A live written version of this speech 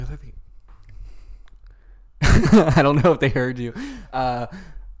I don't know if they heard you.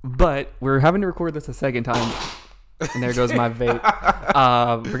 But we're having to record this a second time. And there goes my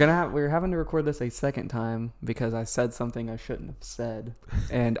vape. We're having to record this a second time because I said something I shouldn't have said,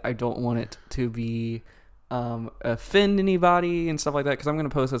 and I don't want it to be offend anybody and stuff like that. Because I'm gonna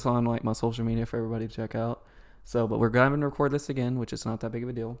post this on like my social media for everybody to check out. So, but we're going to record this again, which is not that big of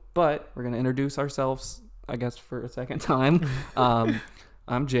a deal. But we're gonna introduce ourselves, I guess, for a second time.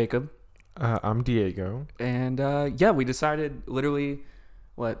 I'm Jacob. I'm Diego. And we decided literally,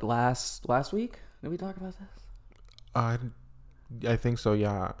 last week? Did we talk about this? I think so,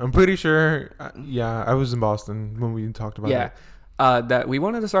 yeah. I'm pretty sure, I was in Boston when we talked about it. That we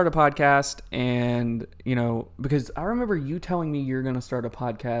wanted to start a podcast, and, because I remember you telling me you're going to start a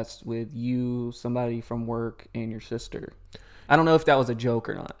podcast with you, somebody from work, and your sister. I don't know if that was a joke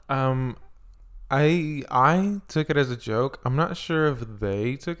or not. I took it as a joke. I'm not sure if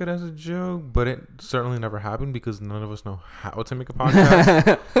they took it as a joke, but it certainly never happened because none of us know how to make a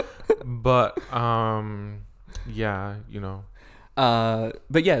podcast. But,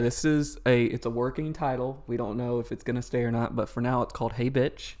 but yeah, it's a working title. We don't know if it's going to stay or not, but for now it's called Hey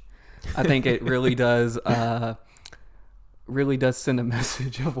Bitch. I think it really does send a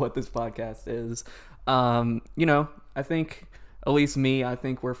message of what this podcast is. I think, at least me, I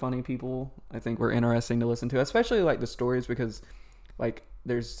think we're funny people. I think we're interesting to listen to, especially like the stories, because like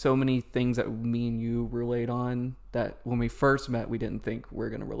there's so many things that me and you relate on that when we first met, we didn't think we're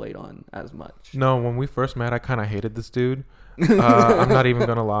going to relate on as much. No, when we first met, I kind of hated this dude. I'm not even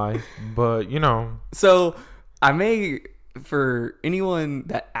going to lie, but So I may, for anyone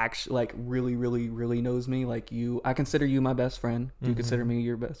that actually like really, really, really knows me, like you, I consider you my best friend. Do you consider me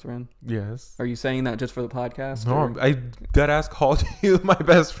your best friend? Yes. Are you saying that just for the podcast? No, I deadass called you my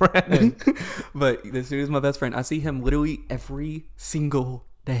best friend. But this dude is my best friend. I see him literally every single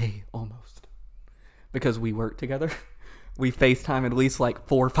day almost because we work together. We FaceTime at least like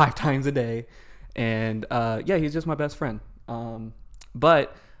 4 or 5 times a day. And he's just my best friend.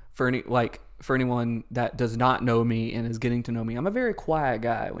 But for anyone that does not know me and is getting to know me, I'm a very quiet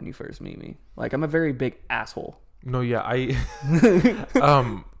guy when you first meet me. Like, I'm a very big asshole. No, yeah,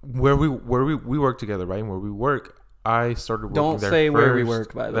 where we work together, right? And where we work, I started working Don't there say first. where we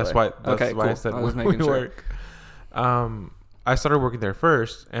work, by the that's way. That's why I said where we work. I started working there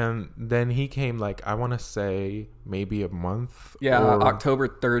first, and then he came like, I want to say maybe a month. Yeah, October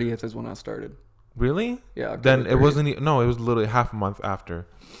 30th is when I started. Really? Yeah. October then 30th. It wasn't. No, it was literally half a month after,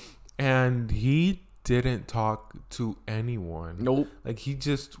 and he didn't talk to anyone. Nope. Like, he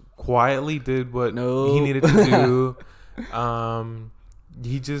just quietly did what Nope. he needed to do.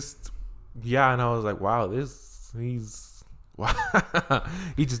 He just, and I was like, wow, he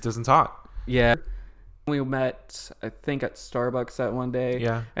just doesn't talk. Yeah. We met, I think, at Starbucks that one day.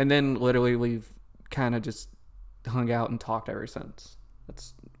 Yeah. And then literally we've kind of just hung out and talked ever since.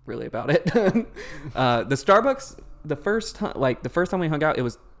 That's really about it. The Starbucks, the first time we hung out, it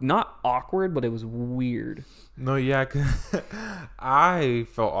was not awkward, but it was weird. No, yeah, 'cause I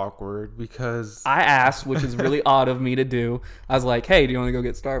felt awkward because I asked, which is really odd of me to do. I was like, hey, do you want to go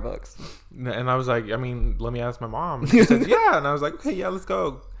get Starbucks? And I was like, let me ask my mom. And she said, yeah. And I was like, okay, yeah, let's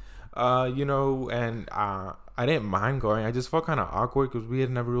go. And I didn't mind going. I just felt kind of awkward because we had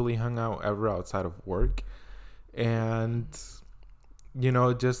never really hung out ever outside of work. And,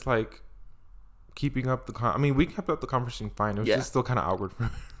 just like keeping up we kept up the conversation fine. It was just still kind of awkward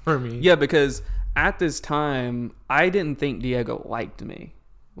for me. Yeah, because at this time, I didn't think Diego liked me,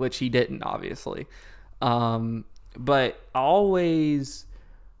 which he didn't, obviously. But always,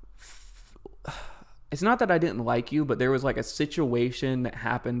 it's not that I didn't like you, but there was like a situation that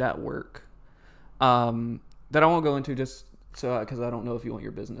happened at work that I won't go into just so because I don't know if you want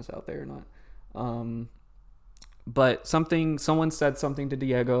your business out there or not. But someone said something to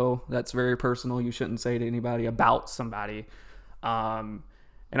Diego that's very personal. You shouldn't say to anybody about somebody. And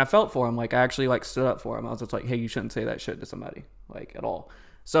I felt for him. Like, I actually like stood up for him. I was just like, hey, you shouldn't say that shit to somebody, like, at all.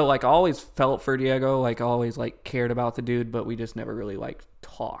 So like, I always felt for Diego. Like, I always like cared about the dude, but we just never really like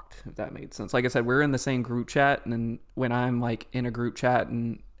talked, if that made sense. Like I said, we're in the same group chat, and then when I'm like in a group chat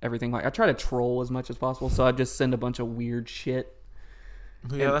and everything, like, I try to troll as much as possible. So I just send a bunch of weird shit.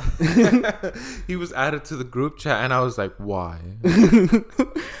 Yeah. He was added to the group chat, and I was like, why?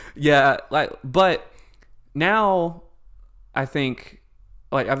 Yeah, like, but now I think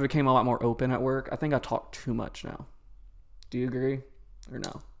like I've became a lot more open at work. I think I talk too much now. Do you agree or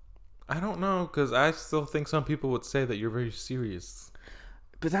no? I don't know, because I still think some people would say that you're very serious.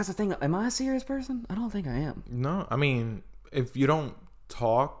 But that's the thing. Am I a serious person? I don't think I am. No, if you don't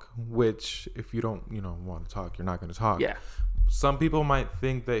talk, which if you don't, want to talk, you're not going to talk. Yeah. Some people might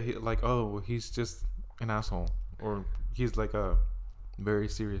think that he's just an asshole, or he's like a very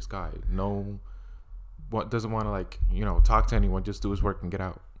serious guy. No, what doesn't want to like talk to anyone, just do his work and get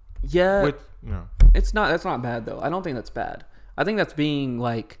out. Yeah, Which it's not. That's not bad though. I don't think that's bad. I think that's being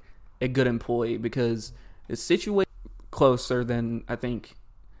like a good employee because it's situated closer than I think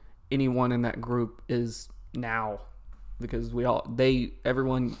anyone in that group is now. Because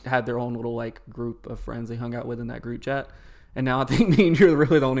everyone had their own little like group of friends they hung out with in that group chat, and now I think me and you're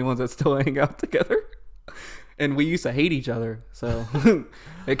really the only ones that still hang out together. And we used to hate each other, so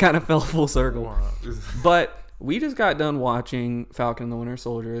it kind of fell full circle. But we just got done watching Falcon and the Winter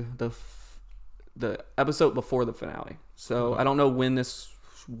Soldier, the episode before the finale. So I don't know when this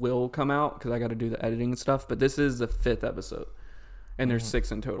will come out because I got to do the editing and stuff. But this is the 5th episode, and there's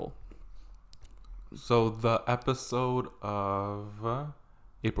 6 in total. So the episode of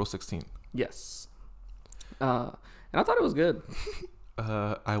April 16th. Yes. And I thought it was good.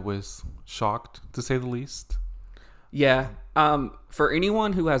 I was shocked, to say the least. Yeah. For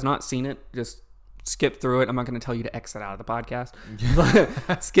anyone who has not seen it, just skip through it. I'm not going to tell you to exit out of the podcast.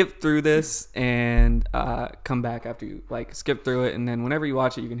 But skip through this and come back after you skip through it. And then whenever you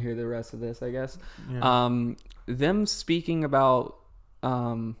watch it, you can hear the rest of this, I guess. Yeah. Them speaking about...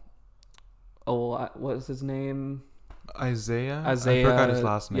 what was his name? Isaiah. I forgot his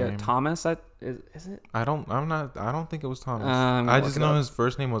last name. Yeah, Thomas. Is it? I don't think it was Thomas. I just know his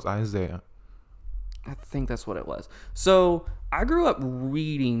first name was Isaiah. I think that's what it was. So I grew up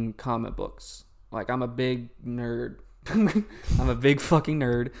reading comic books. Like I'm a big nerd. I'm a big fucking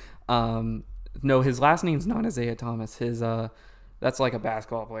nerd. No, his last name's not Isaiah Thomas. His that's like a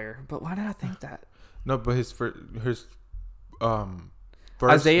basketball player. But why did I think that? No, but his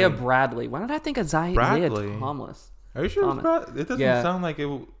Isaiah name. Bradley. Why did I think Isaiah Thomas? Are you sure it was Bradley? It doesn't sound like it.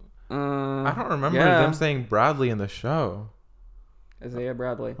 I don't remember them saying Bradley in the show. Isaiah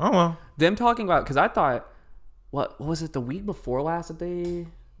Bradley. Oh well. Them talking about, because I thought, what was it, the week before last that they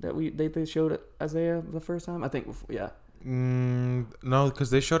showed Isaiah the first time? I think before, yeah. No, because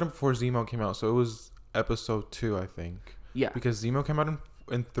they showed him before Zemo came out, so it was episode 2, I think. Yeah. Because Zemo came out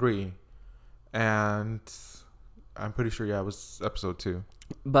in 3, and I'm pretty sure it was episode 2.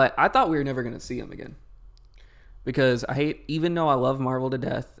 But I thought we were never gonna see him again. Because even though I love Marvel to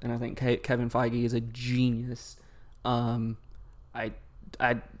death, and I think Kevin Feige is a genius,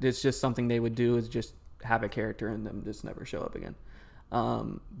 it's just something they would do is just have a character in them just never show up again.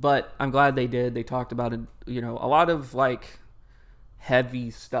 But I'm glad they did. They talked about it, a lot of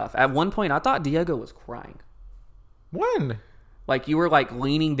heavy stuff. At one point, I thought Diego was crying. When? You were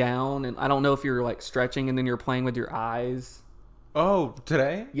leaning down, and I don't know if you were stretching, and then you're playing with your eyes. Oh,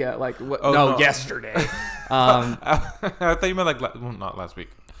 today? Yeah, no, yesterday. I thought you meant not last week.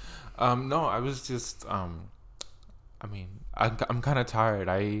 No, I was just I'm kind of tired.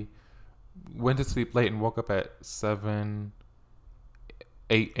 I went to sleep late and woke up at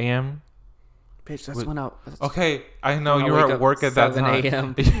 8 a.m. Bitch, that's when I... Okay, I know you were at work at that time. 7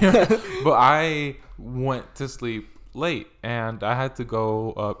 a.m. But I went to sleep late, and I had to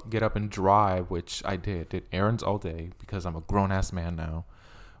get up and drive, which I did errands all day because I'm a grown-ass man now.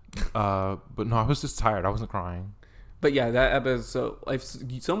 But no, I was just tired. I wasn't crying. But yeah, that episode, if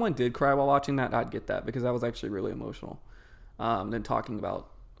someone did cry while watching that, I'd get that because that was actually really emotional. Then talking about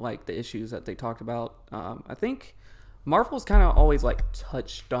the issues that they talked about. I think Marvel's kind of always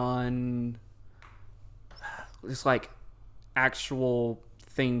touched on just actual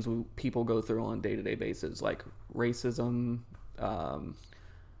things people go through on a day-to-day basis, like racism.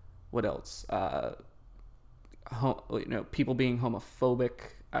 What else? People being homophobic.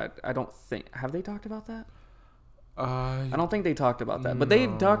 I don't think, have they talked about that? I don't think they talked about that, but they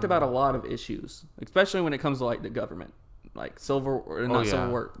talked about a lot of issues, especially when it comes to the government, Civil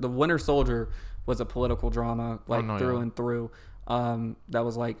War. The Winter Soldier was a political drama, through and through. That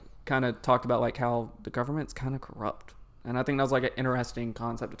was kind of talked about how the government's kind of corrupt, and I think that was an interesting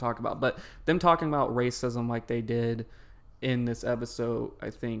concept to talk about. But them talking about racism like they did in this episode, I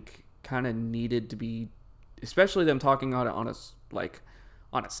think kind of needed to be, especially them talking on it on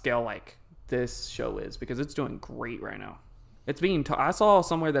a scale like this show is, because it's doing great right now. It's being I saw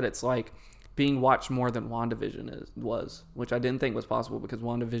somewhere that it's being watched more than WandaVision was, which I didn't think was possible because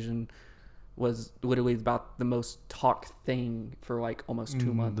WandaVision was literally about the most talked thing for almost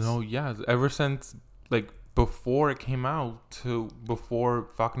 2 months. No, yeah, ever since before it came out to before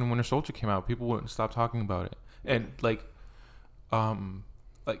Falcon and Winter Soldier came out, people wouldn't stop talking about it. And the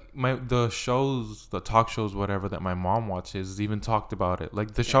talk shows, whatever, that my mom watches even talked about it.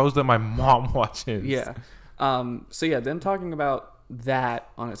 The shows that my mom watches. Yeah. So yeah, them talking about that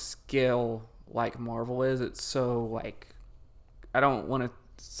on a scale like Marvel is, it's so I don't want to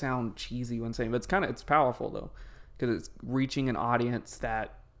sound cheesy when saying, but it's powerful though, because it's reaching an audience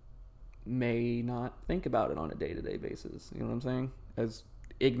that may not think about it on a day-to-day basis. You know what I'm saying? As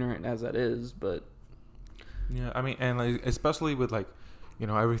ignorant as that is, but yeah, I mean, and like, especially with like, you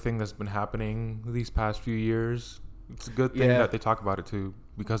know, everything that's been happening these past few years, it's a good thing that they talk about it too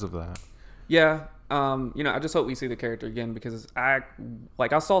because of that. Yeah. You know, I just hope we see the character again, because I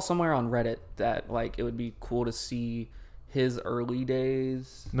saw somewhere on Reddit that like it would be cool to see his early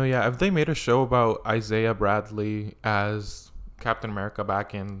days. No, yeah, if they made a show about Isaiah Bradley as Captain America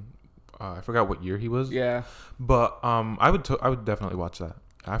back in I forgot what year he was. Yeah. But I would definitely watch that.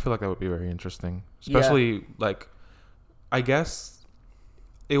 I feel like that would be very interesting, especially like, I guess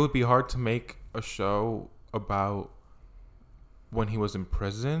it would be hard to make a show about when he was in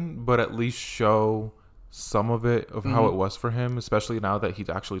prison, but at least show some of it of how it was for him, especially now that he's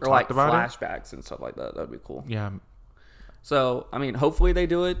actually talked about flashbacks and stuff like that. That'd be cool. Yeah. So, I mean, hopefully they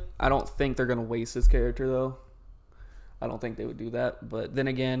do it. I don't think they're going to waste his character, though. I don't think they would do that. But then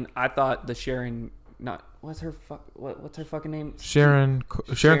again, I thought the what's her fucking name? Sharon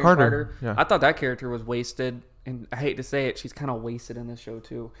Carter. Yeah. I thought that character was wasted. And I hate to say it, she's kind of wasted in this show,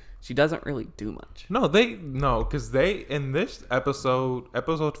 too. She doesn't really do much. No, because in this episode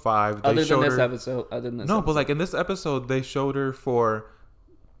 5, Other than this episode. But like in this episode, they showed her for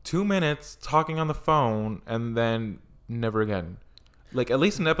 2 minutes talking on the phone and then never again. Like at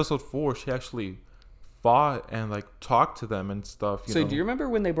least in episode 4, she actually fought and like talked to them and stuff. So do you remember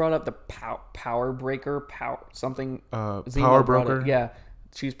when they brought up the power broker? Power broker? Yeah,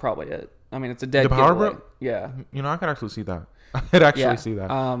 she's probably it. I mean, it's a dead giveaway. Yeah. You know, I could actually see that. I could actually see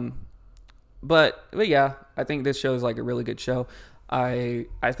that. But yeah, I think this show is like a really good show. I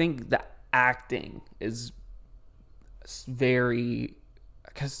think the acting is very,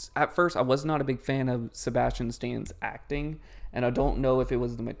 because at first I was not a big fan of Sebastian Stan's acting, and I don't know if it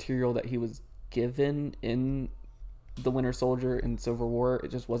was the material that he was given in The Winter Soldier and Civil War.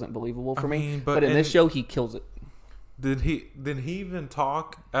 It just wasn't believable for me. But in this show, he kills it. Did he even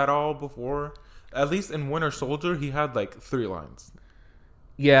talk at all before? At least in Winter Soldier, he had like 3 lines.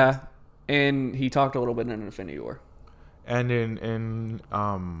 Yeah, and he talked a little bit in Infinity War. And in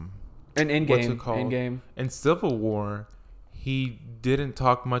Endgame, what's it called? Endgame. In Civil War, he didn't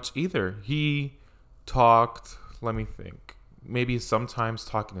talk much either. He talked, let me think, maybe sometimes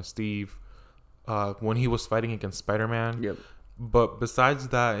talking to Steve when he was fighting against Spider-Man. Yep. But besides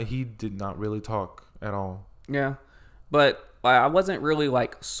that, he did not really talk at all. Yeah. But I wasn't really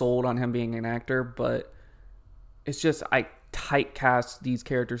like sold on him being an actor, but it's just I typecast these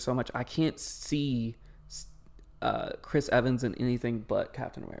characters so much. I can't see Chris Evans in anything but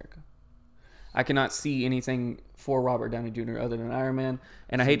Captain America. I cannot see anything for Robert Downey Jr. other than Iron Man.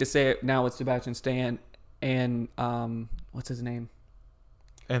 And I hate to say it now with Sebastian Stan and what's his name?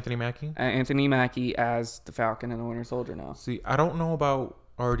 Anthony Mackie? Anthony Mackie as the Falcon and the Winter Soldier now. See, I don't know about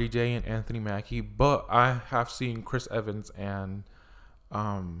RDJ and Anthony Mackie, but I have seen Chris Evans and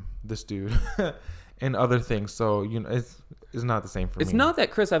this dude in other things, so you know it's not the same for me. It's not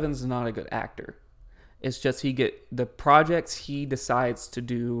that Chris Evans is not a good actor. It's just the projects he decides to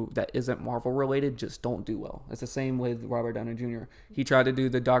do that isn't Marvel related just don't do well. It's the same with Robert Downey Jr. He tried to do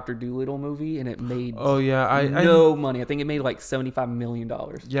the Dr. Dolittle movie and it made no money. I think it made like $75 million.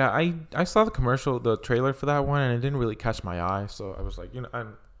 Yeah, I saw the trailer for that one and it didn't really catch my eye, so I was like,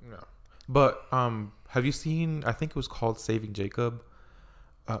 But have you seen? I think it was called Saving Jacob.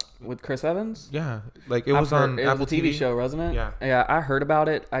 With Chris Evans? Yeah, like it was on Apple TV. It was a TV show, wasn't it? Yeah, I heard about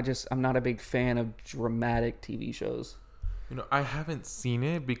it. I'm not a big fan of dramatic TV shows. You know, I haven't seen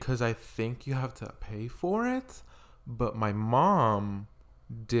it because I think you have to pay for it. But my mom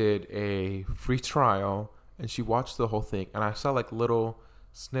did a free trial and she watched the whole thing, and I saw like little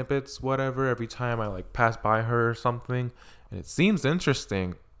snippets, whatever, every time I like passed by her or something, and it seems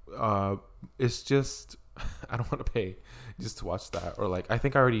interesting. It's just I don't want to pay just to watch that, or like I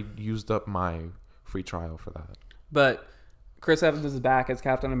think I already used up my free trial for that. But Chris Evans is back as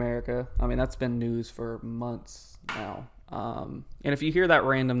Captain America. I mean, that's been news for months now. And if you hear that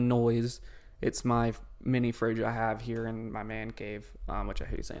random noise, it's my mini fridge I have here in my man cave, which I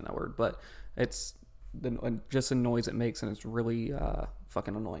hate saying that word, but it's just the noise it makes, and it's really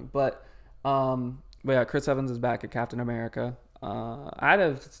fucking annoying. But yeah, Chris Evans is back at Captain America. I had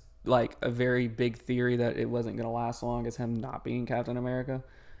a very big theory that it wasn't going to last long as him not being Captain America.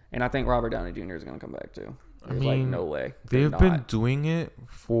 And I think Robert Downey Jr. is going to come back too. There's like no way. They've been doing it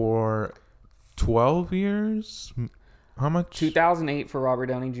for 12 years. How much? 2008 for Robert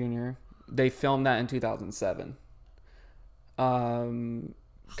Downey Jr. They filmed that in 2007.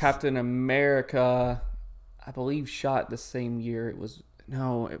 Captain America, I believe, shot the same year. It was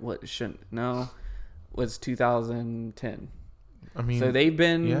No, it shouldn't. No, was 2010. I mean, so they've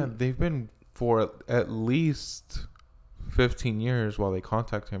been for at least 15 years while they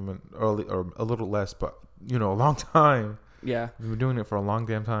contact him, and early or a little less, but a long time. Yeah, we've been doing it for a long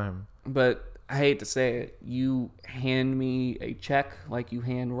damn time. But I hate to say it, you hand me a check like you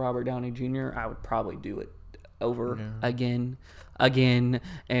hand Robert Downey Jr., I would probably do it over again, and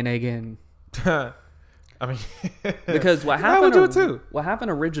again. I mean, because what happened? I would do it too. What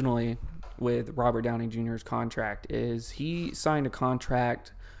happened originally with Robert Downey Jr.'s contract is he signed a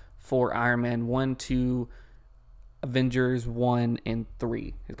contract for Iron Man 1, 2, Avengers 1, and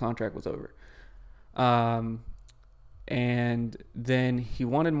 3. His contract was over. And then he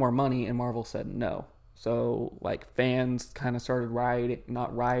wanted more money, and Marvel said no. So, like, fans kind of started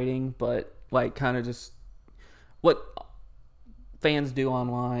not rioting, but, like, kind of just what fans do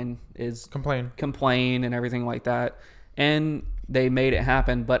online is complain and everything like that. And they made it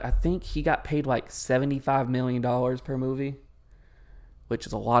happen, but I think he got paid like $75 million per movie, which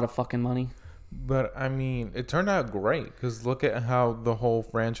is a lot of fucking money. But I mean, it turned out great because look at how the whole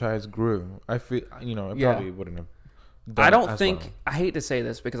franchise grew. I feel, it probably wouldn't have done I don't as think, well. I hate to say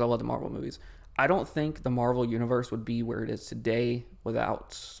this because I love the Marvel movies. I don't think the Marvel universe would be where it is today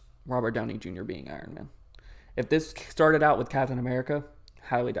without Robert Downey Jr. being Iron Man. If this started out with Captain America,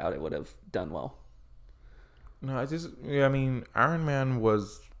 highly doubt it would have done well. No, I mean, Iron Man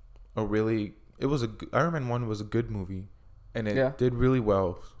was Iron Man 1 was a good movie, and it did really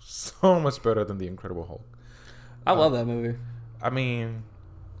well. So much better than The Incredible Hulk. I love that movie. I mean,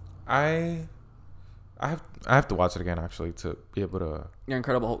 I have to watch it again, actually, to be able to... Your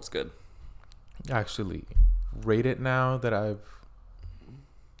Incredible Hulk's good. Actually rate it now that I've...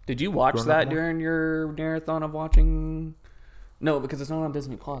 Did you watch that during your marathon of watching... No, because it's not on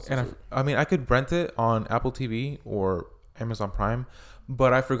Disney Plus. And I could rent it on Apple TV or Amazon Prime,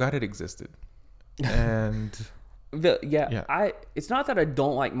 but I forgot it existed. And it's not that I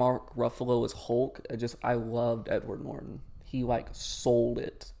don't like Mark Ruffalo as Hulk. I loved Edward Norton. He like sold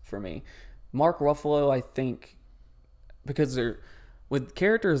it for me. Mark Ruffalo, I think, because they're with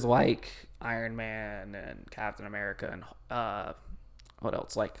characters like Iron Man and Captain America and what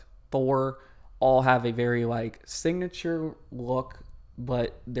else, like Thor, all have a very like signature look,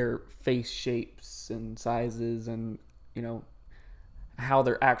 but their face shapes and sizes and how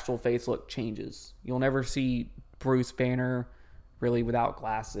their actual face look changes. You'll never see Bruce Banner really without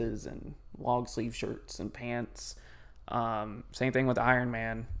glasses and long sleeve shirts and pants. Same thing with Iron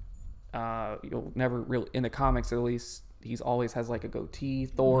Man. You'll never really, in the comics at least, he's always has like a goatee.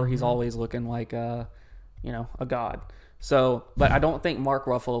 Thor, he's always looking like a god. So, but I don't think Mark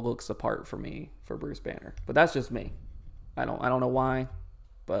Ruffalo looks the part for me for Bruce Banner. But that's just me. I don't know why,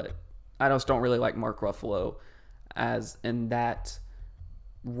 but I just don't really like Mark Ruffalo as in that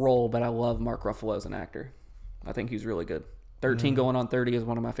role. But I love Mark Ruffalo as an actor. I think he's really good. 13 Going on 30 is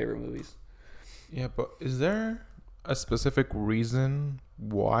one of my favorite movies. Yeah, but is there a specific reason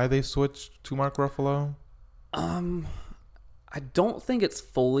why they switched to Mark Ruffalo? I don't think it's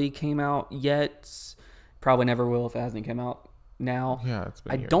fully came out yet. Probably never will if it hasn't come out now. Yeah, it's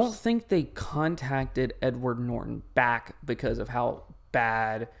been years. I don't think they contacted Edward Norton back because of how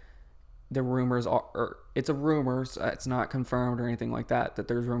bad the rumors are. Or it's a rumor, so it's not confirmed or anything like that. That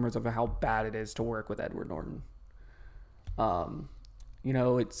there's rumors of how bad it is to work with Edward Norton.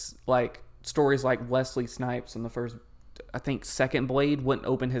 It's like stories like Wesley Snipes in the first, I think, second Blade wouldn't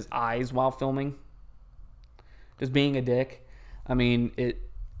open his eyes while filming. Just being a dick. I mean,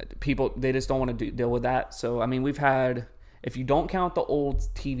 people, they just don't want to deal with that. So, I mean, we've had, if you don't count the old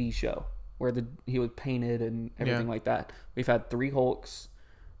TV show where he was painted and everything like that, we've had 3 Hulks.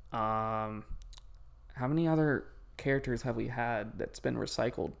 How many other characters have we had that's been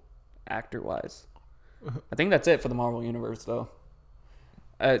recycled actor-wise? I think that's it for the Marvel Universe, though.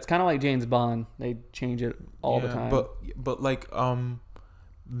 It's kind of like James Bond. They change it all the time. But like,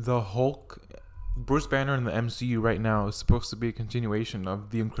 the Hulk... Bruce Banner in the MCU right now is supposed to be a continuation of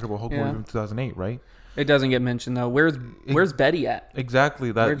the Incredible Hulk movie from 2008, right? It doesn't get mentioned though. Where's Betty at?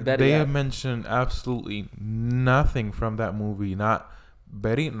 Exactly. They have mentioned absolutely nothing from that movie. Not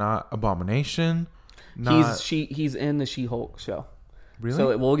Betty, not Abomination. He's in the She-Hulk show. Really?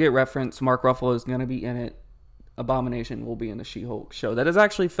 So it will get referenced. Mark Ruffalo is going to be in it. Abomination will be in the She-Hulk show. That is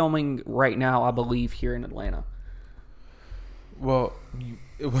actually filming right now, I believe, here in Atlanta. Well,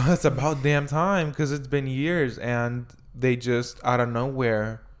 it's about damn time because it's been years and they just out of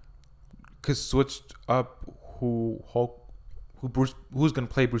nowhere switched up who's gonna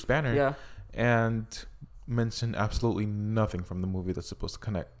play Bruce Banner, and mentioned absolutely nothing from the movie that's supposed to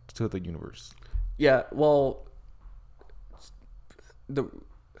connect to the universe. Yeah, well, the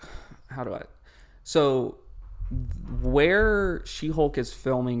how do I so where She-Hulk is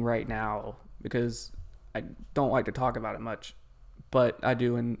filming right now, because I don't like to talk about it much, but I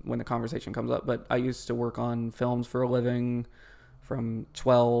do when the conversation comes up. But I used to work on films for a living from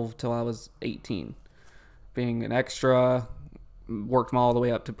 12 till I was 18, being an extra, worked all the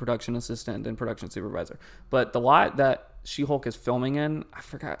way up to production assistant and production supervisor. But the lot that She-Hulk is filming in, I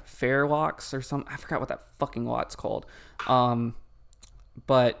forgot, Fairlocks or something. I forgot what that fucking lot's called.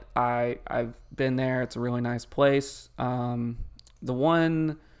 But I've been there. It's a really nice place. The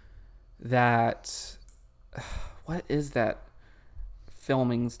one that, what is that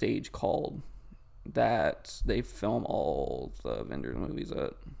filming stage called that they film all the Avengers movies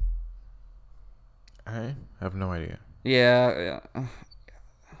at? I have no idea. Yeah.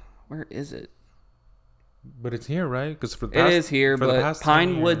 Where is it? But it's here, right? Because it is here, but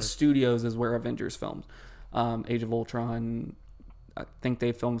Pinewood years. Studios is where Avengers filmed. Age of Ultron, I think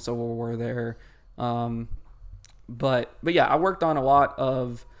they filmed Civil War there. But yeah, I worked on a lot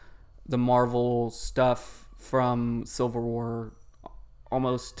of the Marvel stuff from Civil War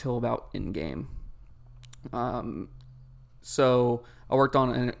almost till about Endgame. So I worked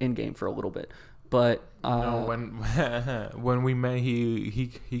on Endgame for a little bit, but no, when we met,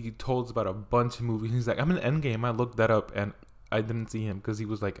 he told us about a bunch of movies. He's like, I'm in Endgame. I looked that up and I didn't see him because he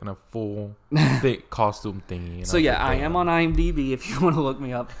was like in a full thick costume thingy. So yeah, I am on IMDb if you want to look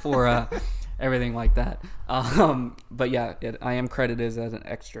me up for everything like that. But yeah, I am credited as an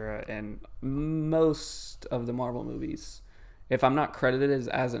extra in most of the Marvel movies. If I'm not credited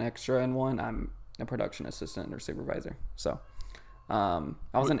as an extra in one, I'm a production assistant or supervisor. So I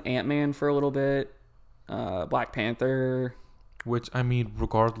was an Ant-Man for a little bit, Black Panther. Which, I mean,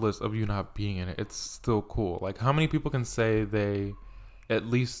 regardless of you not being in it, it's still cool. Like, how many people can say they at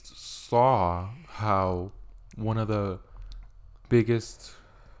least saw how one of the biggest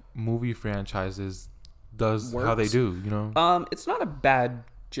movie franchises does works? How they do, you know? It's not a bad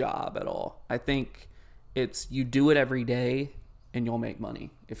job at all. I think it's you do it every day and you'll make money.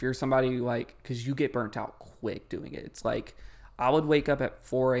 If you're somebody like, because you get burnt out quick doing it. It's like I would wake up at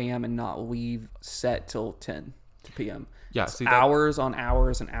 4 a.m. and not leave set till 10 p.m. Yeah, see, hours on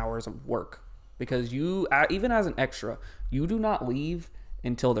hours and hours of work, because you, even as an extra, you do not leave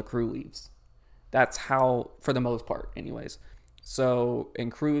until the crew leaves. That's how, for the most part, anyways. So, and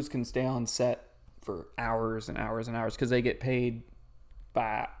crews can stay on set for hours and hours and hours because they get paid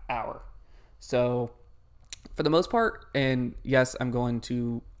by hour. So, for the most part, and yes, I'm going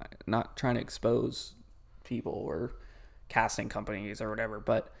to not trying to expose people or casting companies or whatever,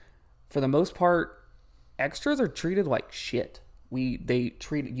 but for the most part, extras are treated like shit. They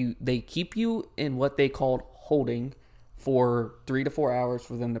keep you in what they called holding for 3 to 4 hours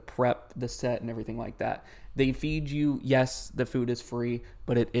for them to prep the set and everything like that. They feed you, yes, the food is free,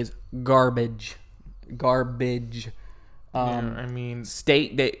 but it is garbage. I mean,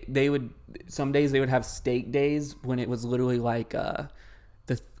 steak. They would, some days they would have steak days when it was literally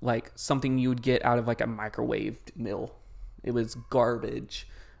like something you would get out of like a microwaved meal. It was garbage.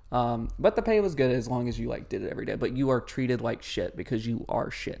 But the pay was good as long as you like did it every day. But you are treated like shit because you are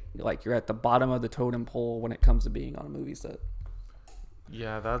shit. Like you're at the bottom of the totem pole when it comes to being on a movie set.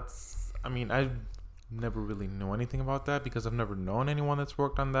 Yeah, I mean, I never really know anything about that because I've never known anyone that's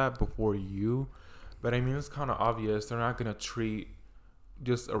worked on that before you. But I mean, it's kind of obvious. They're not going to treat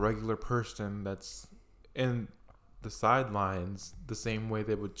just a regular person that's in the sidelines the same way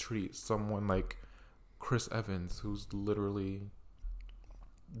they would treat someone like Chris Evans, who's literally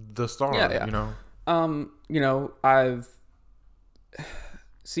the star, yeah. you know? I've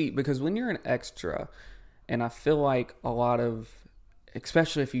see, because when you're an extra, and I feel like a lot of,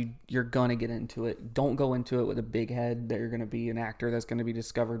 especially if you're gonna get into it, don't go into it with a big head that you're gonna be an actor that's gonna be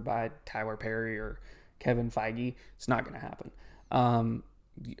discovered by Tyler Perry or Kevin Feige. It's not gonna happen.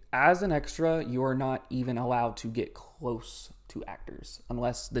 As an extra, you are not even allowed to get close to actors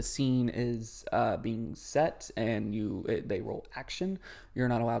unless the scene is being set and they roll action. You're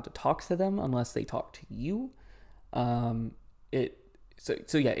not allowed to talk to them unless they talk to you. So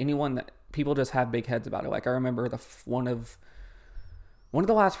yeah, anyone that people just have big heads about it. Like I remember one of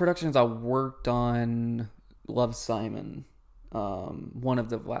the last productions I worked on, Love, Simon. One of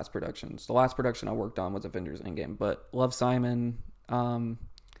the last productions. The last production I worked on was Avengers Endgame, but Love, Simon.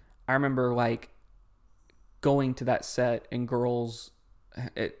 I remember like going to that set and girls,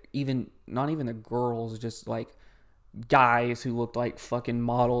 not even the girls, just like guys who looked like fucking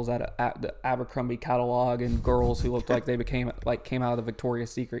models at the Abercrombie catalog, and girls who looked like they came out of the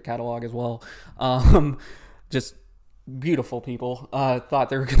Victoria's Secret catalog as well. Just beautiful people thought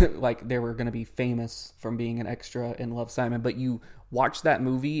they were gonna be famous from being an extra in Love, Simon, but you watch that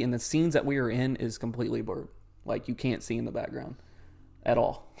movie and the scenes that we were in is completely blurred. Like you can't see in the background at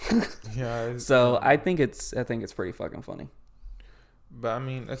all. Yeah. So I think it's pretty fucking funny. But I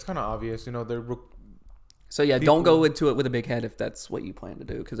mean, it's kind of obvious, you know. So yeah, don't go into it with a big head if that's what you plan to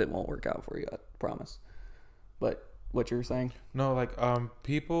do, because it won't work out for you. I promise. But what you're saying? No, like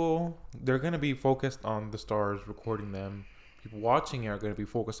people, they're gonna be focused on the stars recording them. People watching it are gonna be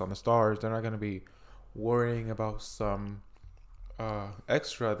focused on the stars. They're not gonna be worrying about some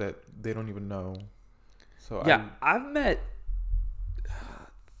extra that they don't even know. So yeah, I've met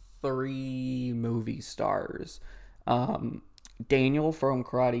 3 movie stars. Daniel from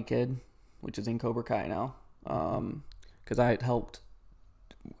Karate Kid, which is in Cobra Kai now, because I had helped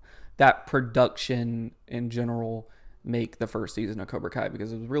that production in general make the first season of Cobra Kai,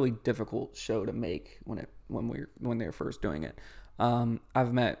 because it was a really difficult show to make when they were first doing it.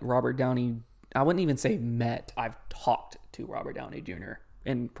 I've met Robert Downey. I wouldn't even say met. I've talked to Robert Downey Jr.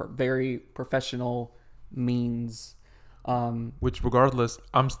 in very professional means. Which, regardless,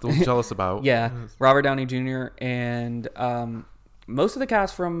 I'm still jealous about. Yeah, Robert Downey Jr. and most of the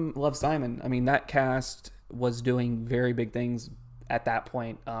cast from Love, Simon. I mean, that cast was doing very big things at that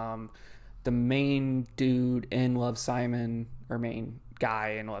point. The main dude in Love, Simon, or main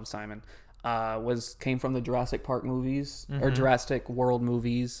guy in Love, Simon, came from the Jurassic Park movies or Jurassic World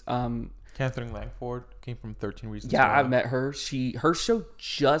movies. Catherine Langford came from 13 Reasons Yeah, Why. I've met her. Her show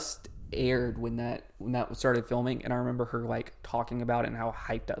just aired when that started filming, and I remember her like talking about it and how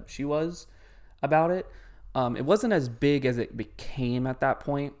hyped up she was about it. It wasn't as big as it became at that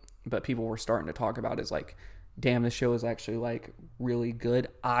point, but people were starting to talk about it as like, damn, this show is actually like really good.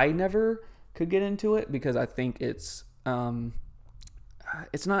 I never could get into it because I think it's not.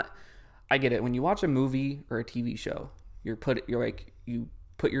 I get it. When you watch a movie or a TV show, you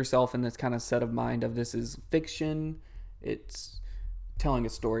put yourself in this kind of set of mind of this is fiction. It's telling a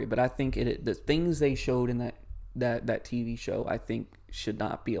story, but I think the things they showed in that TV show, I think should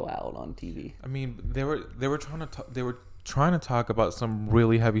not be allowed on TV. I mean, they were trying to talk about some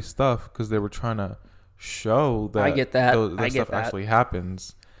really heavy stuff because they were trying to show that I get that. Stuff actually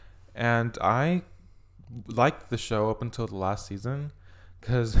happens. And I liked the show up until the last season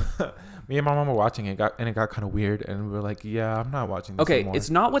because me and my mom were watching it, it got kind of weird, and we were like, yeah, I'm not watching this anymore. It's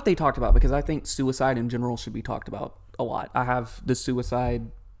not what they talked about, because I think suicide in general should be talked about a lot. I have the suicide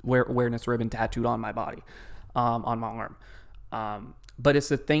awareness ribbon tattooed on my body, on my arm. But it's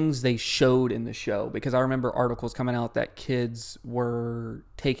the things they showed in the show, because I remember articles coming out that kids were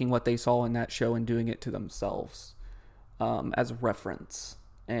taking what they saw in that show and doing it to themselves as reference.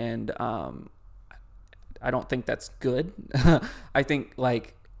 And I don't think that's good. I think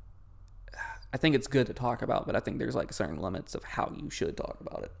it's good to talk about, but I think there's like certain limits of how you should talk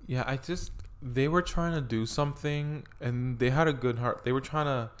about it. Yeah, they were trying to do something, and they had a good heart. They were trying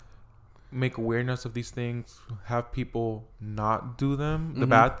to make awareness of these things, have people not do them, the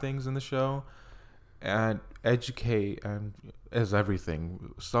bad things in the show, and educate. And as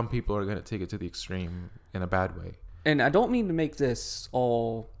everything, some people are going to take it to the extreme in a bad way. And I don't mean to make this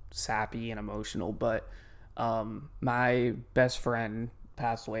all sappy and emotional, but my best friend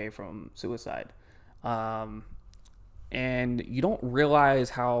passed away from suicide. And you don't realize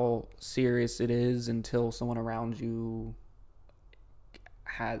how serious it is until someone around you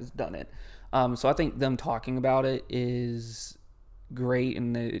has done it. So I think them talking about it is great,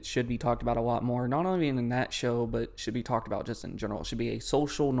 and it should be talked about a lot more, not only in that show, but should be talked about just in general. It should be a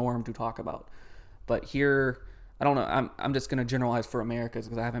social norm to talk about. But here, I don't know, I'm just going to generalize for America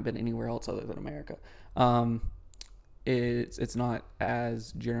because I haven't been anywhere else other than America. It's not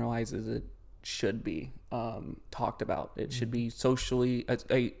as generalized as it should be talked about. It should be socially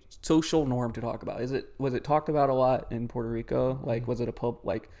a social norm to talk about. Was it talked about a lot in Puerto Rico? Like, was it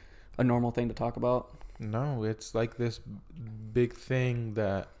a normal thing to talk about? No, it's like this big thing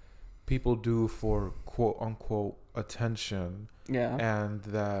that people do for quote unquote attention. Yeah. And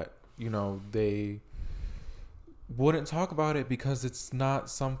that, they wouldn't talk about it because it's not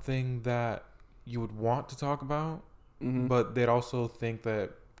something that you would want to talk about. Mm-hmm. But they'd also think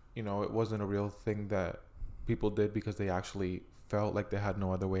that, it wasn't a real thing that people did because they actually felt like they had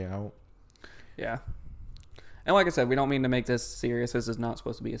no other way out. Yeah. And like I said, we don't mean to make this serious. This is not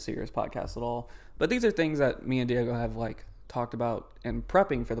supposed to be a serious podcast at all. But these are things that me and Diego have talked about, and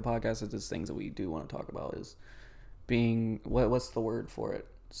prepping for the podcast is just things that we do want to talk about, is being, what's the word for it?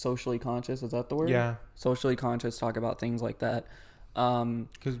 Socially conscious. Is that the word? Yeah. Socially conscious, talk about things like that.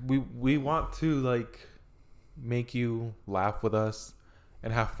 Because we want to make you laugh with us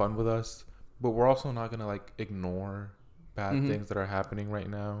and have fun with us, but we're also not going to ignore bad things that are happening right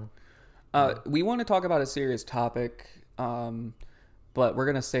now. We want to talk about a serious topic, but we're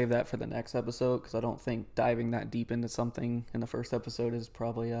going to save that for the next episode because I don't think diving that deep into something in the first episode is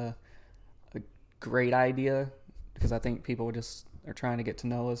probably a great idea because I think people just are trying to get to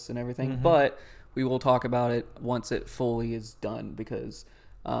know us and everything. But we will talk about it once it fully is done because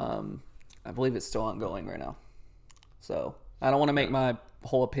I believe it's still ongoing right now. So I don't want to make my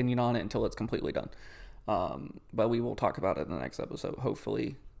whole opinion on it until it's completely done. But we will talk about it in the next episode,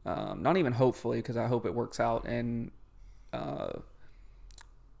 hopefully. Not even hopefully, because I hope it works out in the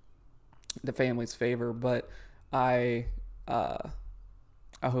family's favor. But I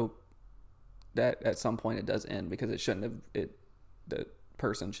hope that at some point it does end because it shouldn't have. The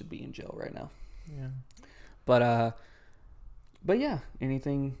person should be in jail right now. Yeah. But yeah,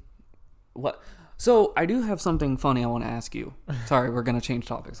 anything. What? So I do have something funny I want to ask you. Sorry, we're gonna change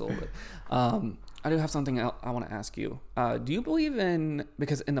topics a little bit. I do have something I want to ask you. Do you believe in,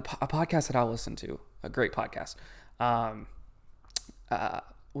 because in a podcast that I listen to, a great podcast,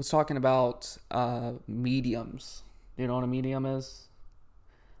 was talking about mediums. Do you know what a medium is?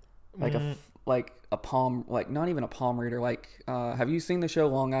 Like a palm, like not even a palm reader. Like, have you seen the show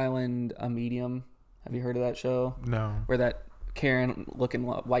Long Island, A Medium? Have you heard of that show? No. Where that Karen looking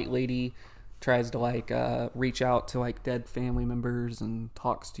white lady tries to like reach out to like dead family members and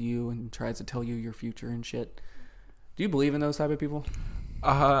talks to you and tries to tell you your future and shit. Do you believe in those type of people?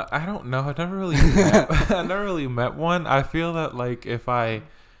 I don't know. I never really met one. I feel that like if I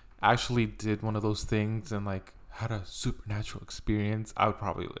actually did one of those things and like had a supernatural experience, I would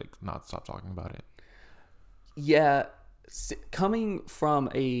probably like not stop talking about it. Yeah, coming from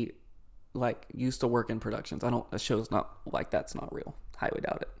a like used to work in productions, a show's not like that's not real. Highly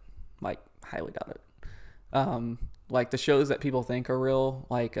doubt it. Like highly doubt it. Like the shows that people think are real,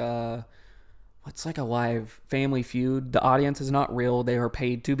 like what's like a live Family Feud, the audience is not real. They are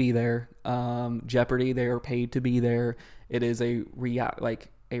paid to be there. Jeopardy, they are paid to be there. It is a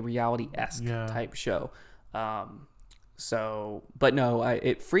reality-esque type show. So, but no,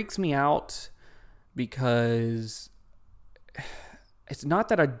 it freaks me out because it's not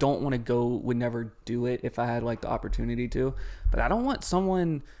that I don't want to go, would never do it if I had like the opportunity to, but I don't want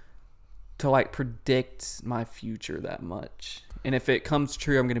someone to like predict my future that much. And if it comes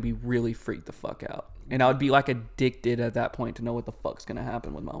true, I'm going to be really freaked the fuck out. And I would be like addicted at that point to know what the fuck's going to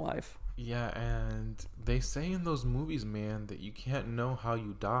happen with my life. Yeah, and they say in those movies, man, that you can't know how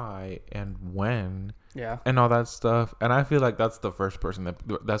you die and when. Yeah. And all that stuff. And I feel like that's the first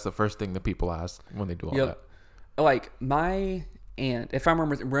thing that people ask when they do all that. Like my aunt, if I'm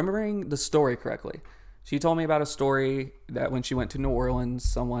remembering the story correctly, she told me about a story that when she went to New Orleans,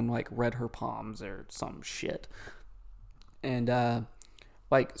 someone like read her palms or some shit. And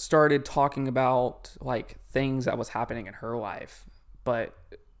like started talking about like things that was happening in her life. But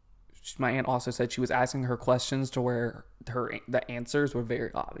my aunt also said she was asking her questions to where the answers were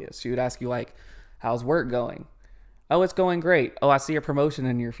very obvious. She would ask you like, how's work going? Oh, it's going great. Oh, I see a promotion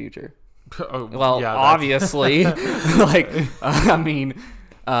in your future. Well, yeah, obviously, like, I mean,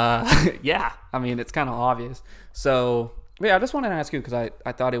 yeah, I mean, it's kind of obvious. So, yeah, I just wanted to ask you because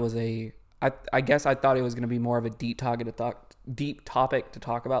I thought it was I guess I thought it was going to be more of a deep topic to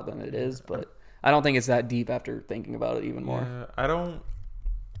talk about than it is, but I don't think it's that deep after thinking about it even more. Yeah,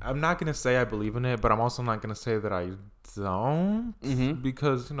 I'm not going to say I believe in it, but I'm also not going to say that I don't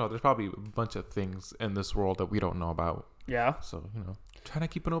because, there's probably a bunch of things in this world that we don't know about. Yeah. So, trying to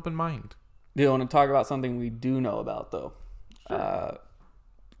keep an open mind. Do you want to talk about something we do know about, though? Sure.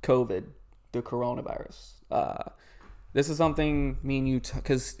 COVID, the coronavirus. This is something me and you,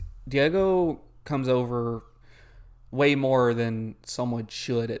 because Diego comes over way more than someone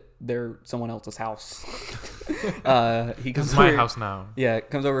should at someone else's house. He comes to my house now. Yeah,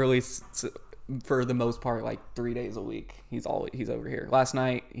 comes over at least for the most part like 3 days a week. He's over here. Last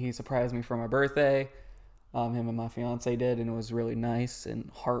night he surprised me for my birthday. Him and my fiance did, and it was really nice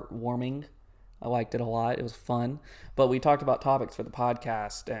and heartwarming. I liked it a lot. It was fun. But we talked about topics for the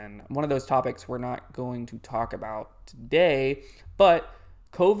podcast, and one of those topics we're not going to talk about today, but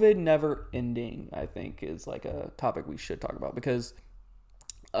COVID never ending, I think, is like a topic we should talk about, because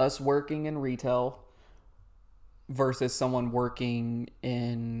us working in retail versus someone working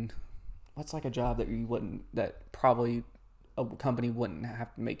in what's like a job that probably a company wouldn't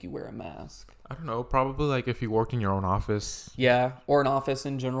have to make you wear a mask. I don't know, probably like if you worked in your own office. Yeah, or an office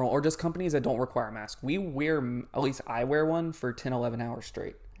in general, or just companies that don't require a mask. We wear, at least I wear one for 10, 11 hours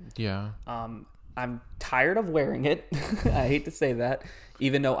straight. Yeah. I'm tired of wearing it. I hate to say that,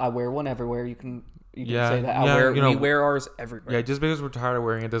 even though I wear one everywhere. You can say that. We wear ours everywhere. Yeah, just because we're tired of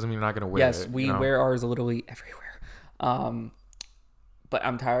wearing it doesn't mean you're not going to wear it. Yes, we wear ours literally everywhere. But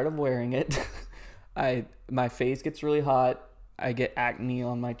I'm tired of wearing it. My face gets really hot. I get acne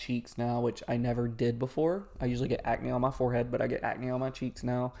on my cheeks now, which I never did before. I usually get acne on my forehead, but I get acne on my cheeks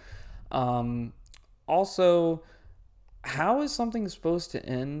now. Also, how is something supposed to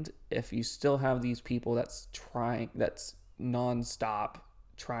end if you still have these people that's nonstop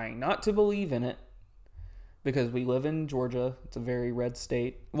trying not to believe in it? Because we live in Georgia. It's a very red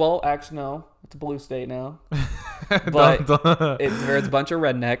state. Well, actually, no. It's a blue state now. But there's a bunch of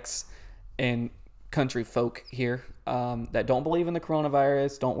rednecks and country folk here that don't believe in the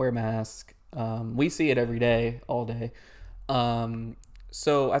coronavirus, don't wear masks. We see it every day, all day.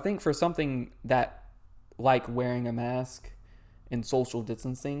 So I think for something that, like wearing a mask and social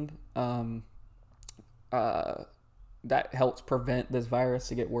distancing, that helps prevent this virus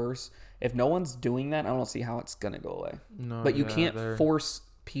to get worse. If no one's doing that, I don't see how it's going to go away. No, but you can't force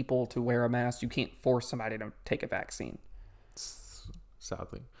people to wear a mask. You can't force somebody to take a vaccine.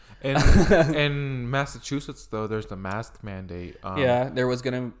 Sadly. In Massachusetts, though, there's the mask mandate. Yeah, there was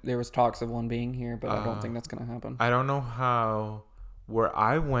talks of one being here, but I don't think that's going to happen. I don't know how, where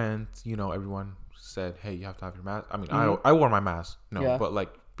I went, everyone said, hey, you have to have your mask. I mean, I wore my mask, but like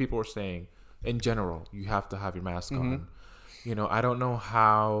people were saying, in general, you have to have your mask on. I don't know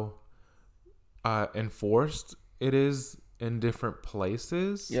how enforced it is in different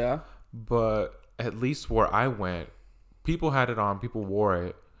places. Yeah. But at least where I went, people had it on, people wore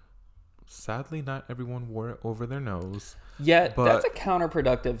it. Sadly, not everyone wore it over their nose. Yeah, but that's a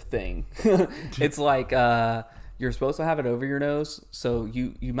counterproductive thing. It's like you're supposed to have it over your nose, so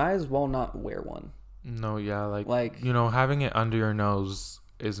you might as well not wear one. No, yeah, like having it under your nose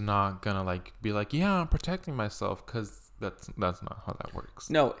is not gonna be like, yeah, I'm protecting myself, because that's not how that works.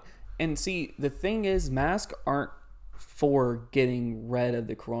 No, and see, the thing is, masks aren't for getting rid of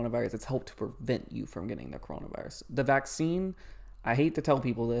the coronavirus. It's helped to prevent you from getting the coronavirus. The vaccine, I hate to tell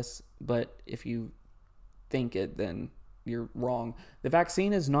people this, but if you think it, then you're wrong. The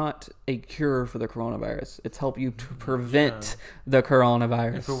vaccine is not a cure for the coronavirus. It's help you to prevent the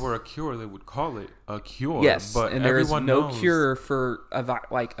coronavirus. If it were a cure, they would call it a cure. Yes, but and there is no cure for a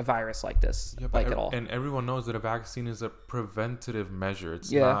virus like this, at all. And everyone knows that a vaccine is a preventative measure.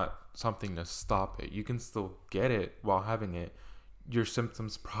 It's not something to stop it. You can still get it while having it. Your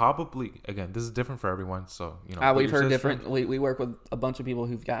symptoms probably, again, this is different for everyone. So, we've heard different. We work with a bunch of people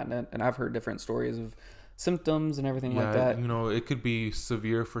who've gotten it, and I've heard different stories of symptoms and everything like that. It could be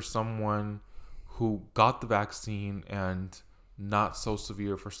severe for someone who got the vaccine and not so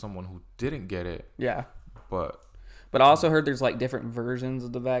severe for someone who didn't get it. Yeah. But I also heard there's different versions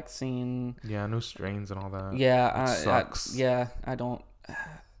of the vaccine. Yeah, new strains and all that. Yeah. It sucks. I don't.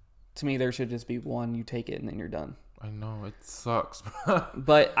 To me, there should just be one. You take it and then you're done. I know, it sucks.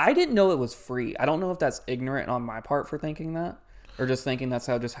 But I didn't know it was free. I don't know if that's ignorant on my part for thinking that. Or just thinking that's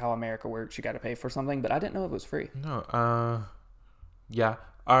how America works. You got to pay for something, but I didn't know it was free. No, yeah.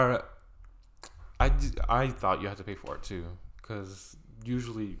 I thought you had to pay for it too, because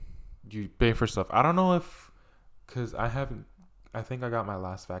usually you pay for stuff. I don't know because I think I got my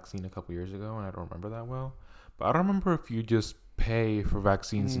last vaccine a couple years ago, and I don't remember that well. But I don't remember if you just pay for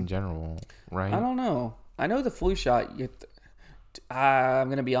vaccines in general, right? I don't know. I know the flu shot. I'm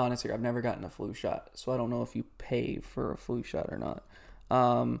going to be honest here. I've never gotten a flu shot, so I don't know if you pay for a flu shot or not.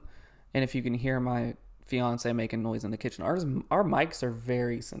 And if you can hear my fiance making noise in the kitchen, our mics are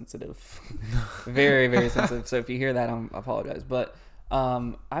very sensitive. Very, very sensitive. So if you hear that, I apologize. But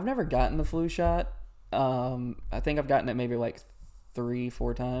I've never gotten the flu shot. I think I've gotten it maybe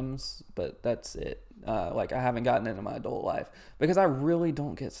 3-4 times, but that's it. I haven't gotten it in my adult life because I really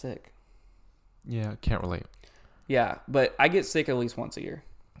don't get sick. Yeah, can't relate. Yeah, but I get sick at least once a year.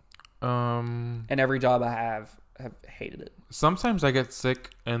 And every job I have hated it. Sometimes I get sick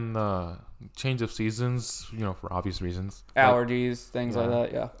in the change of seasons, for obvious reasons. Allergies, things like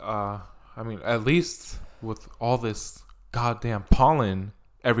that, yeah. I mean, at least with all this goddamn pollen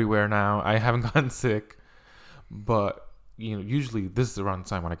everywhere now, I haven't gotten sick. But, usually this is around the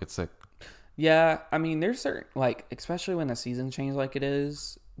time when I get sick. Yeah, I mean, there's certain, especially when the season change like it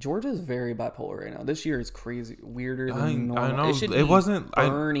is, Georgia's very bipolar right now. This year is crazy, weirder than normal. I know. It wasn't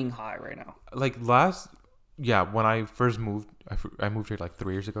burning high right now. When I first moved, I moved here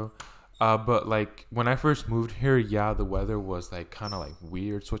 3 years ago. But when I first moved here, the weather was kind of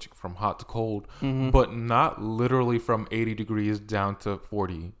weird, switching from hot to cold, but not literally from 80 degrees down to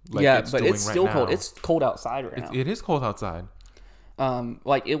 40. It's still cold. It's cold outside right now. It is cold outside.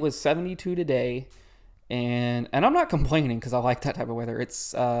 It was 72 today. And I'm not complaining because I like that type of weather.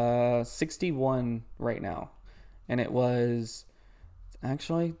 It's 61 right now. And it was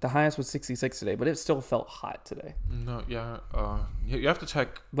Actually, the highest was 66 today, but it still felt hot today. No, yeah. You have to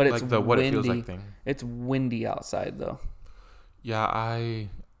check, But it's like the what it feels windy. like thing. It's windy outside though. Yeah, I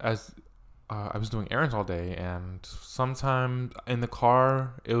was doing errands all day, and sometimes in the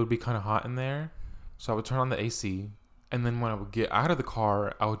car it would be kind of hot in there, so I would turn on the AC, and then when I would get out of the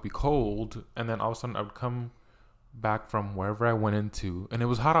car, I would be cold, and then all of a sudden I would come back from wherever I went into, and it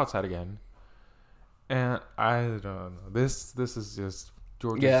was hot outside again. And I don't know. This is just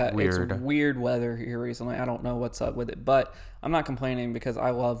Georgia's weird. It's weird weather here recently. I don't know what's up with it, but I'm not complaining because I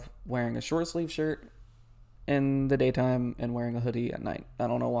love wearing a short sleeve shirt in the daytime and wearing a hoodie at night. I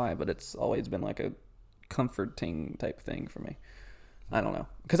don't know why, but it's always been like a comforting type thing for me. I don't know,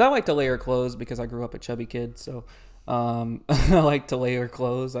 because I like to layer clothes because I grew up a chubby kid, so I like to layer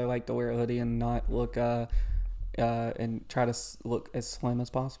clothes. I like to wear a hoodie and not look and try to look as slim as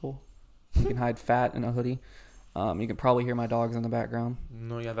possible. You can hide fat in a hoodie. You can probably hear my dogs in the background.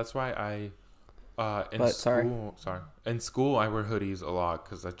 No, yeah, that's why I in school I wear hoodies a lot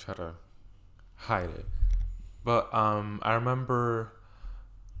because I try to hide it. But I remember,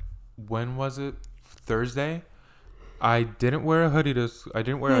 when was it? Thursday. I didn't wear a hoodie I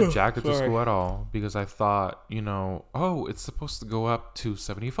didn't wear a jacket to school at all because I thought, it's supposed to go up to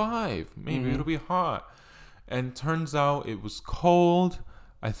 75. Maybe it'll be hot. And turns out it was cold.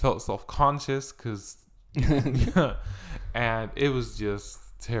 I felt self-conscious because, and it was just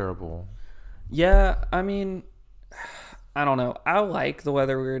terrible. Yeah, I mean, I don't know. I like the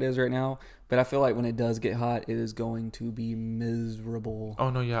weather where it is right now, but I feel like when it does get hot, it is going to be miserable. Oh,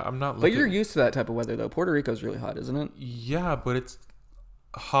 no, yeah, I'm not But you're used to that type of weather, though. Puerto Rico's really hot, isn't it? Yeah, but it's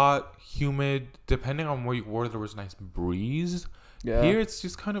hot, humid. Depending on where you were, there was a nice breeze. Yeah. Here, it's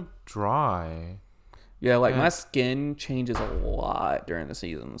just kind of dry. Yeah, like my skin changes a lot during the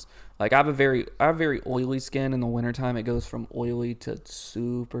seasons. Like I have very oily skin in the wintertime. It goes from oily to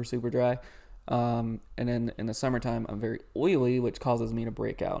super, super dry. And then in the summertime, I'm very oily, which causes me to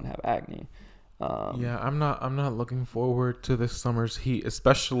break out and have acne. Yeah, I'm not looking forward to this summer's heat,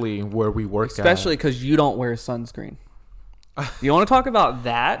 especially where we work. Especially because you don't wear sunscreen. You want to talk about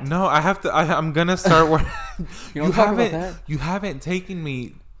that? No, I have to. I'm gonna start wearing. You talk about that? You haven't taken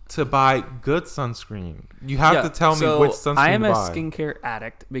me to buy good sunscreen. You have to tell me which sunscreen to buy. I am a skincare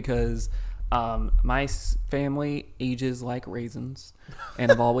addict because my family ages like raisins,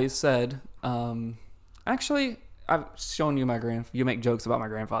 and I've always said. Actually, I've shown you you make jokes about my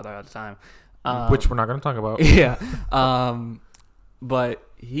grandfather all the time, which we're not going to talk about. Yeah, but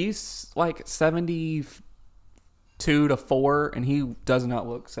he's like 72 to 4, and he does not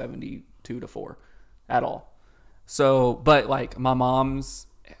look 72 to 4 at all. So, but like my mom's.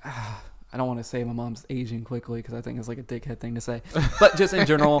 I don't want to say my mom's aging quickly because I think it's like a dickhead thing to say. But just in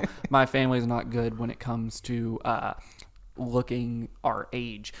general, my family's not good when it comes to looking our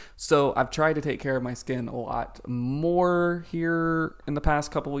age. So I've tried to take care of my skin a lot more here in the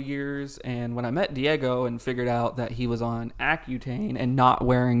past couple of years. And when I met Diego and figured out that he was on Accutane and not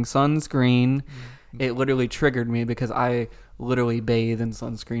wearing sunscreen, it literally triggered me because I literally bathe in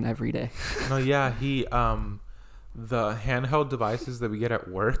sunscreen every day. No, yeah, the handheld devices that we get at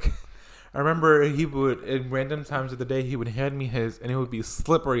work. I remember he would, in random times of the day, he would hand me his, and it would be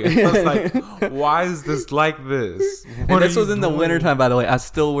slippery. And I was like, why is this like this? And this was in the wintertime, by the way. I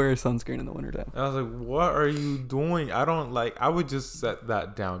still wear sunscreen in the wintertime. I was like, what are you doing? I would just set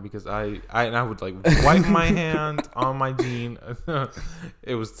that down because I would like wipe my hand on my jean.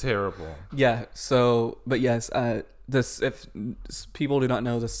 It was terrible. Yeah. So, but yes, if people do not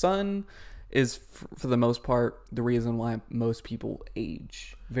know, the sun is for the most part the reason why most people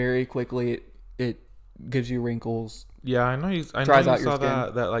age very quickly. It gives you wrinkles. Yeah, I know you saw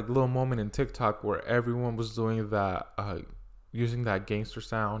that like little moment in TikTok where everyone was doing that, using that gangster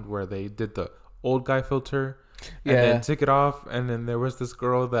sound where they did the old guy filter and then took it off, and then there was this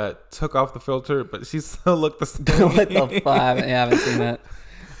girl that took off the filter, but she still looked the same. What the fuck? I haven't seen that.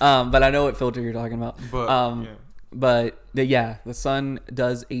 But I know what filter you're talking about. But the sun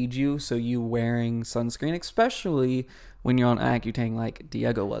does age you, so you wearing sunscreen, especially when you're on Accutane like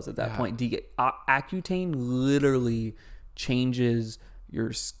Diego was at that point. Accutane literally changes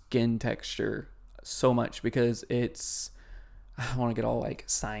your skin texture so much because it's... I don't want to get all like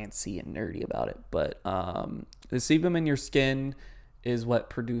sciencey and nerdy about it, but the sebum in your skin is what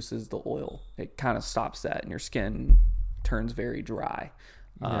produces the oil. It kind of stops that, and your skin turns very dry.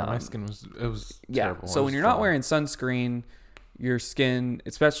 Yeah, my skin was terrible. So when you're not wearing sunscreen, your skin,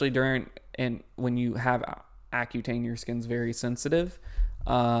 especially when you have Accutane, your skin's very sensitive.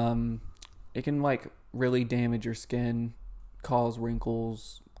 It can like really damage your skin, cause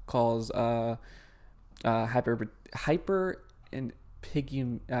wrinkles, cause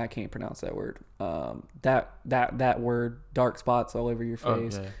I can't pronounce that word. That word, dark spots all over your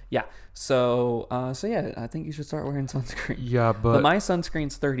face. Oh, yeah. So yeah, I think you should start wearing sunscreen. Yeah, But my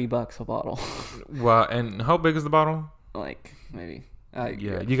sunscreen's $30 a bottle. Well, and how big is the bottle? Like maybe.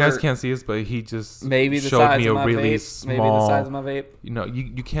 You guys can't see this, but he just maybe the showed size me of a my really vape. small. Maybe the size of my vape. You know,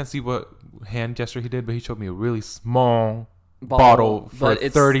 you can't see what hand gesture he did, but he showed me a really small bottle for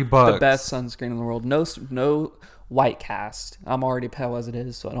 $30. The best sunscreen in the world. No white cast. I'm already pale as it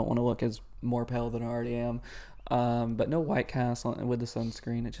is, so I don't want to look as more pale than I already am. But no white cast with the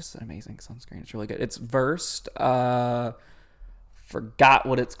sunscreen. It's just an amazing sunscreen. It's really good. It's Versed. Forgot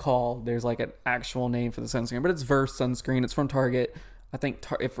what it's called. There's like an actual name for the sunscreen, but it's Versed sunscreen. It's from Target. I think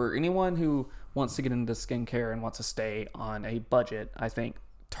if for anyone who wants to get into skincare and wants to stay on a budget, I think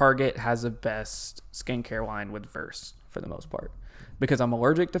Target has the best skincare line with Versed for the most part, because I'm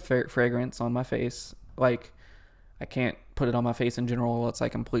allergic to fragrance on my face. Like, I can't put it on my face in general. It's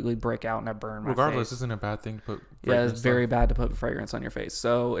like completely break out and I burn my Regardless, face. isn't a bad thing to put Yeah, it's very bad to put fragrance on your face.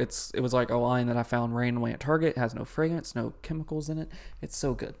 So it was like a line that I found randomly at Target. It has no fragrance, no chemicals in it. It's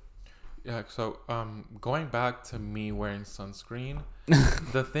so good. Yeah, so going back to me wearing sunscreen,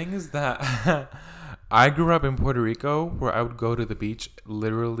 the thing is that I grew up in Puerto Rico, where I would go to the beach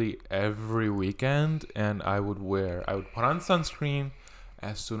literally every weekend, and I would put on sunscreen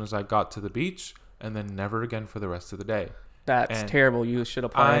as soon as I got to the beach, and then never again for the rest of the day. That's terrible. You should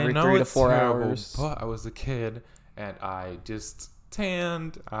apply every 3 to 4 hours. But I was a kid, and I just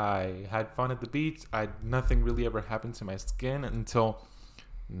tanned. I had fun at the beach. Nothing really ever happened to my skin until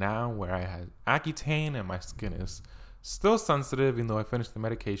now, where I had Accutane and my skin is still sensitive, even though I finished the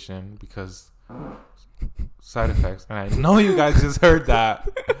medication because side effects. And I know you guys just heard that.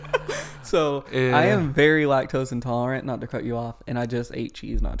 So I am very lactose intolerant, not to cut you off, and I just ate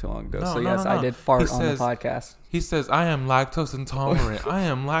cheese not too long ago. I did fart on the podcast. He says, I am lactose intolerant. I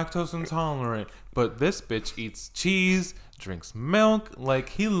am lactose intolerant. But this bitch eats cheese, drinks milk. Like,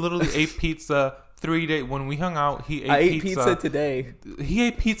 he literally ate pizza 3 days. When we hung out, he ate pizza today. He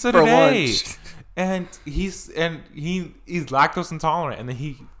ate pizza for today. Lunch. And he's lactose intolerant. And then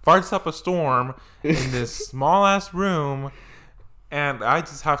he farts up a storm in this small ass room. And I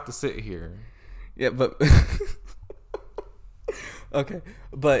just have to sit here. Yeah, but okay.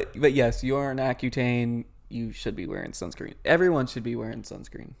 But yes, you are an Accutane. You should be wearing sunscreen. Everyone should be wearing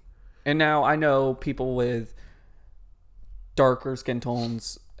sunscreen. And now I know people with darker skin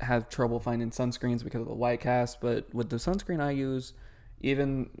tones have trouble finding sunscreens because of the white cast, but with the sunscreen I use,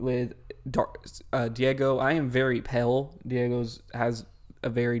 even with Diego, I am very pale. Diego's has a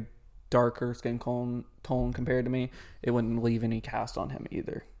very darker skin tone compared to me. It wouldn't leave any cast on him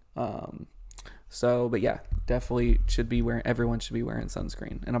either. But yeah, definitely everyone should be wearing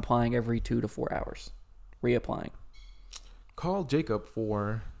sunscreen and applying every 2 to 4 hours. Reapplying. Call Jacob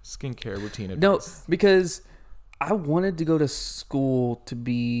for skincare routine advice. No, because I wanted to go to school to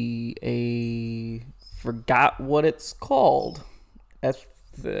be forgot what it's called. That's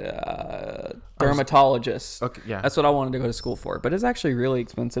dermatologist. Okay, yeah. That's what I wanted to go to school for. But it's actually really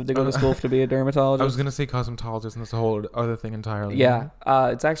expensive to go to school to be a dermatologist. I was going to say cosmetologist, and that's a whole other thing entirely. Yeah.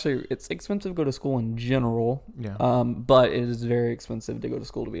 It's expensive to go to school in general. Yeah. But it is very expensive to go to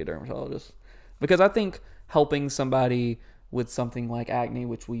school to be a dermatologist. Because I think helping somebody with something like acne,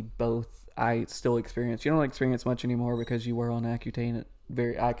 which I still experience. You don't experience much anymore because you were on Accutane.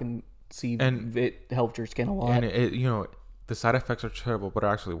 I can see it helped your skin a lot. And the side effects are terrible, but it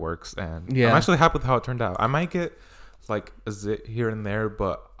actually works. And yeah. I'm actually happy with how it turned out. I might get like a zit here and there,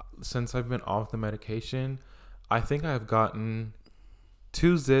 but since I've been off the medication, I think I've gotten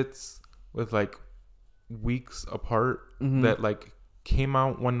 2 zits with like weeks apart that like came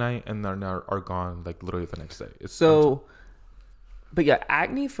out one night and then are gone like literally the next day. But yeah,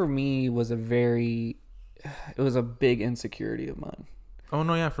 acne for me was it was a big insecurity of mine. Oh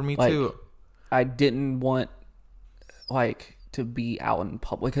no, yeah, for me too. I didn't want to be out in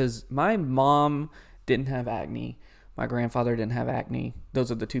public because my mom didn't have acne. My grandfather didn't have acne. Those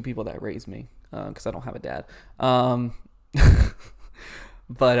are the 2 people that raised me because I don't have a dad.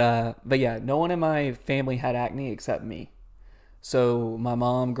 But yeah, no one in my family had acne except me. So my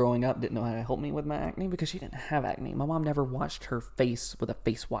mom growing up didn't know how to help me with my acne because she didn't have acne. My mom never washed her face with a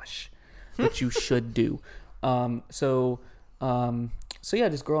face wash, which you should do. So yeah,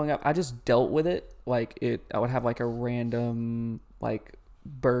 just growing up, I just dealt with it. I would have like a random like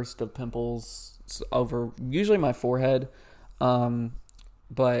burst of pimples over usually my forehead.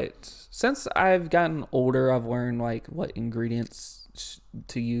 But since I've gotten older, I've learned like what ingredients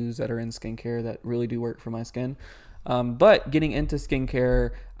to use that are in skincare that really do work for my skin. But getting into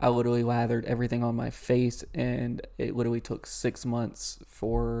skincare, I literally lathered everything on my face, and it literally took 6 months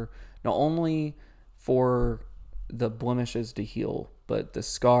for not only for the blemishes to heal, but the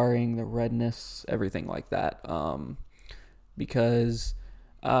scarring, the redness, everything like that. Because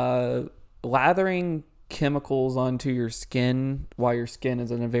lathering chemicals onto your skin while your skin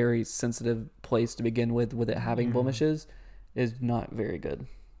is in a very sensitive place to begin with it having blemishes, is not very good.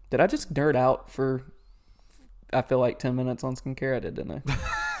 Did I just nerd out for, I feel like 10 minutes on skincare? I did, didn't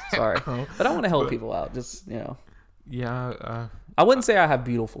I? Sorry. But I want to help people out. Just, Yeah. I wouldn't say I have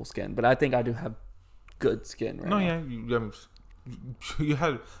beautiful skin, but I think I do have good skin right now. Yeah. You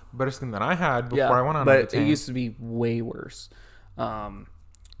had better skin than I had before I went on. But it used to be way worse.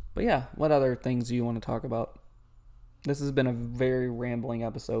 But yeah, what other things do you want to talk about? This has been a very rambling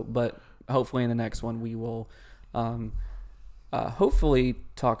episode, but hopefully in the next one we will hopefully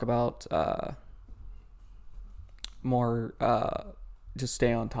talk about more, just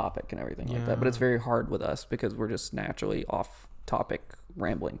stay on topic and everything like that. But it's very hard with us because we're just naturally off topic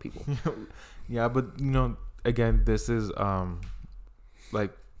rambling people. Yeah, but again, this is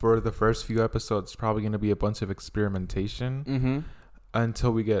like for the first few episodes, probably going to be a bunch of experimentation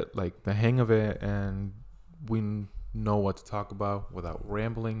until we get like the hang of it and we know what to talk about without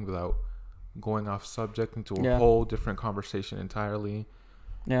rambling, without going off subject into a whole different conversation entirely.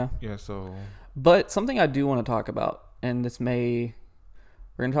 Yeah. So, but something I do want to talk about, and we're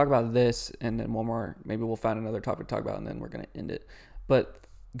going to talk about this and then one more, maybe we'll find another topic to talk about and then we're going to end it. But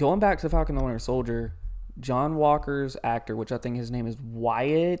going back to Falcon the Winter Soldier, John Walker's actor, which I think his name is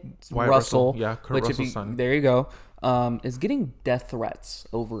Wyatt Russell. Yeah, Kurt Russell's son. There you go. Is getting death threats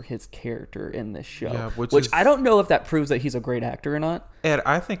over his character in this show. Yeah, which I don't know if that proves that he's a great actor or not. Ed,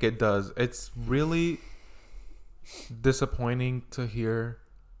 I think it does. It's really disappointing to hear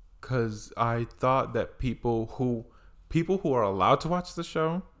because I thought that people who are allowed to watch the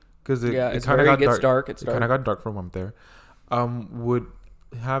show, because it kind of got dark. It kind of got dark for a moment there. Would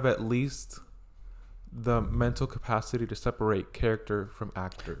have at least the mental capacity to separate character from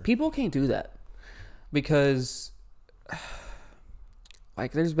actor. People can't do that because,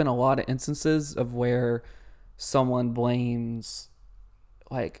 like, there's been a lot of instances of where someone blames,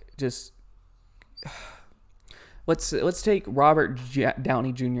 like, just let's take Robert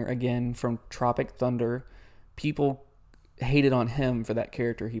Downey Jr. again from Tropic Thunder. People hated on him for that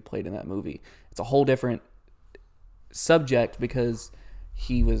character he played in that movie. It's a whole different subject because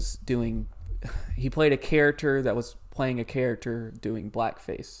he played a character that was playing a character doing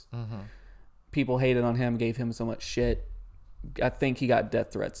blackface. People hated on him, gave him so much shit. I think he got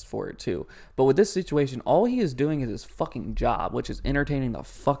death threats for it too. But with this situation, all he is doing is his fucking job, which is entertaining the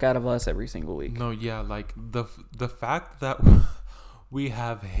fuck out of us every single week. No, yeah, like the fact that we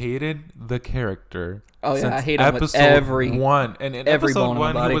have hated the character. Oh yeah, I hate him with every one, and in every episode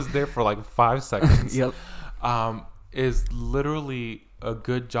one, he was there for like 5 seconds. Yep. Is literally a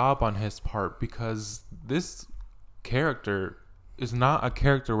good job on his part because this character is not a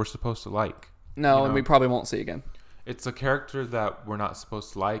character we're supposed to like. No, and we probably won't see again. It's a character that we're not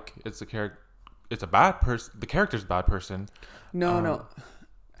supposed to like. It's a bad person. The character's a bad person. No.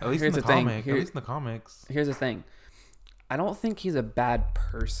 At least in the comic. At least in the comics. Here's the thing. I don't think he's a bad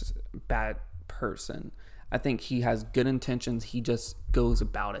person. I think he has good intentions. He just goes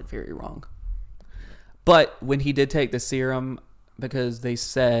about it very wrong. But when he did take the serum, because they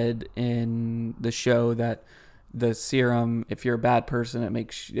said in the show that the serum, if you're a bad person, it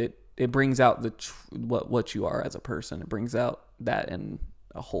makes it brings out what you are as a person. It brings out that in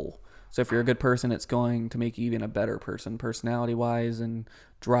a whole. So if you're a good person, it's going to make you even a better person, personality wise and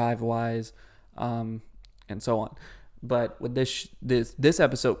drive wise, and so on. But with this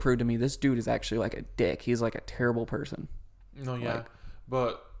episode proved to me this dude is actually like a dick. He's like a terrible person. No, yeah,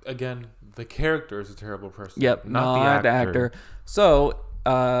 but again, the character is a terrible person. Yep, not the actor. So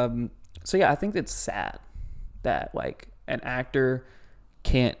yeah, I think it's sad that like an actor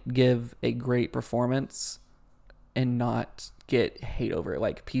can't give a great performance and not get hate over it.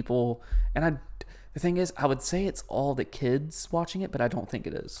 Like people, the thing is, I would say it's all the kids watching it, but I don't think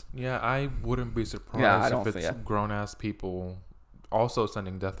it is. Yeah, I wouldn't be surprised if it's grown ass people also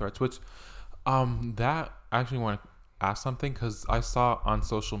sending death threats. Which, that I actually want to ask something because I saw on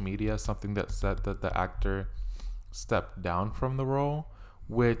social media something that said that the actor stepped down from the role.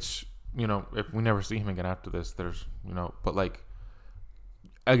 Which, if we never see him again after this, there's but like.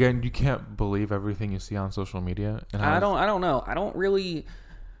 Again, you can't believe everything you see on social media. And I don't know. I don't really.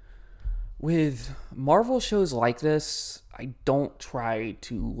 With Marvel shows like this, I don't try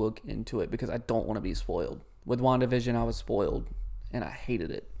to look into it because I don't want to be spoiled. With WandaVision, I was spoiled, and I hated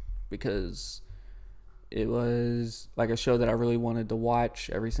it because it was like a show that I really wanted to watch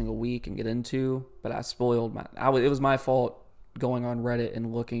every single week and get into, but I spoiled it was my fault going on Reddit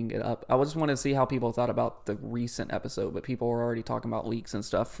and looking it up. I just wanted to see how people thought about the recent episode, but people were already talking about leaks and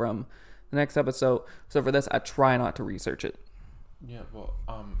stuff from the next episode. So for this, I try not to research it. Yeah, well,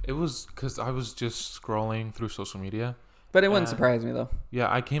 it was because I was just scrolling through social media. But it wouldn't surprise me, though. Yeah,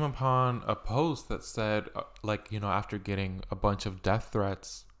 I came upon a post that said, after getting a bunch of death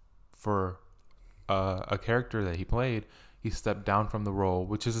threats for a character that he played, he stepped down from the role,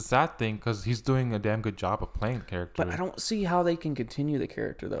 which is a sad thing because he's doing a damn good job of playing the character. But I don't see how they can continue the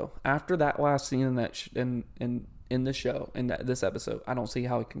character, though. After that last scene in that in the show, in this episode, I don't see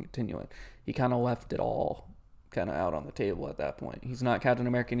how he can continue it. He kind of left it all kind of out on the table at that point. He's not Captain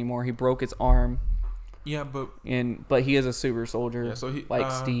America anymore. He broke his arm. Yeah, but he is a super soldier, yeah, so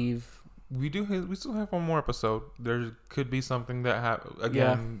Steve. We still have one more episode. There could be something that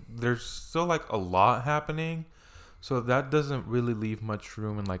there's still like a lot happening, so that doesn't really leave much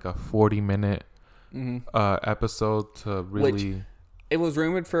room in like a 40-minute episode to really. Which, it was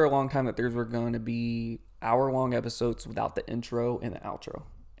rumored for a long time that there were going to be hour-long episodes without the intro and the outro,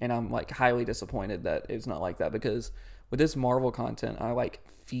 and I'm like highly disappointed that it's not like that, because with this Marvel content, I like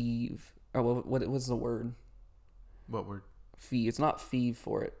thieve. Or what was the word? What word? Fee. It's not fee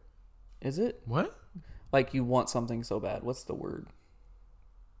for it. Is it? What? Like you want something so bad. What's the word?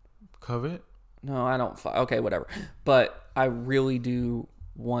 Covet? No, I don't. Okay, whatever. But I really do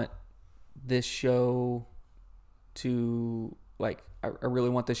want this show to, like, I really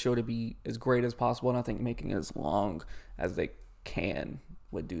want this show to be as great as possible. And I think making it as long as they can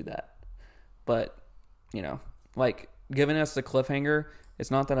would do that. But, like, giving us the cliffhanger, it's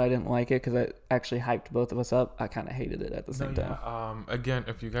not that I didn't like it, because it actually hyped both of us up. I kind of hated it at the same time. Again,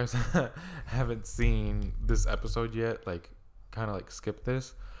 if you guys haven't seen this episode yet, like, kind of like skip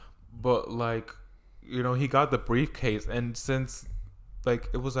this. But like, he got the briefcase, and since like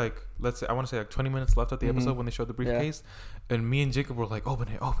it was like, let's say, I want to say like 20 minutes left of the episode when they showed the briefcase, and me and Jacob were like, open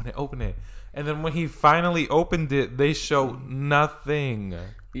it. And then when he finally opened it, they showed nothing.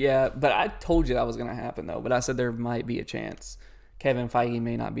 Yeah, but I told you that was going to happen, though. But I said there might be a chance. Kevin Feige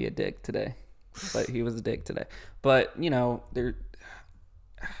may not be a dick today, but he was a dick today. But,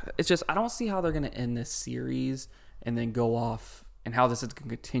 it's just, I don't see how they're going to end this series and then go off, and how this is going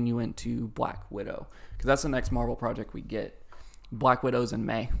to continue into Black Widow. Because that's the next Marvel project we get. Black Widow's in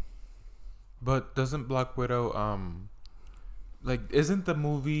May. But doesn't Black Widow, doesn't the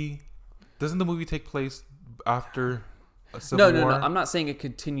movie take place after Civil War? No. I'm not saying it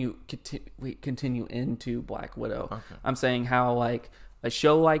continue into Black Widow. Okay. I'm saying how, like, a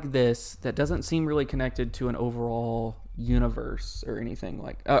show like this that doesn't seem really connected to an overall universe or anything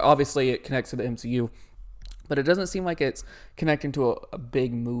like. Obviously, it connects to the MCU, but it doesn't seem like it's connecting to a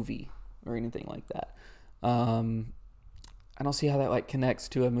big movie or anything like that. I don't see how that like connects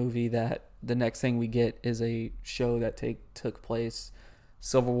to a movie that the next thing we get is a show that took place.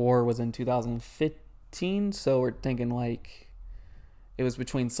 Civil War was in 2015, so we're thinking like it was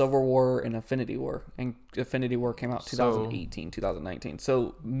between Civil War and Infinity War, and Infinity War came out 2018, 2019.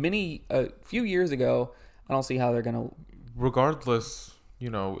 So a few years ago. I don't see how they're gonna. Regardless,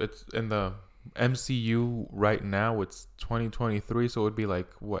 it's in the MCU right now. It's 2023, so it would be like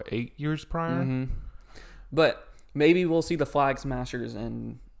what, 8 years prior. Mm-hmm. But maybe we'll see the Flag Smashers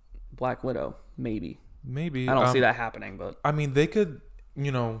in Black Widow. Maybe. I don't see that happening, but I mean, they could.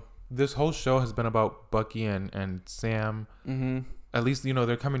 This whole show has been about Bucky and Sam. Mm-hmm. At least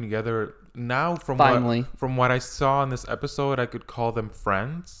they're coming together now. From what I saw in this episode, I could call them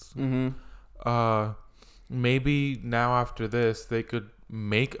friends. Mm-hmm. Maybe now after this, they could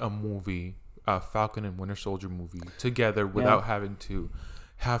make a movie, a Falcon and Winter Soldier movie together without having to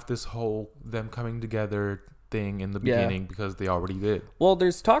have this whole them coming together thing in the beginning, because they already did. Well,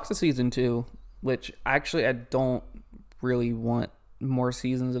 there's talks of season 2, which actually I don't really want more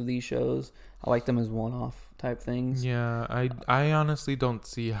seasons of these shows. I like them as one-off type things. Yeah, I honestly don't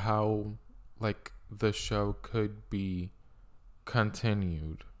see how like the show could be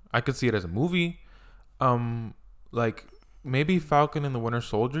continued. I could see it as a movie. Like maybe Falcon and the Winter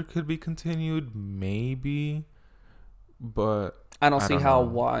Soldier could be continued, maybe, but I don't see how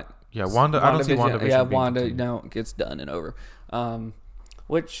Wanda. I don't see WandaVision. Yeah, Wanda gets done and over.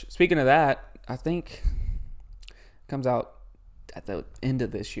 Which, speaking of that, I think comes out at the end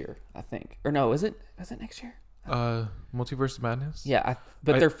of this year. I think, or no, is it next year? Multiverse of Madness. Yeah,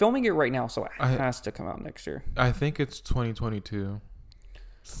 but they're filming it right now, so it has to come out next year. I think it's 2022.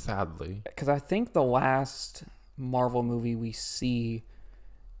 Sadly, because I think the last Marvel movie we see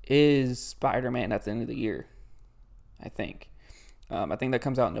is Spider-Man at the end of the year. I think that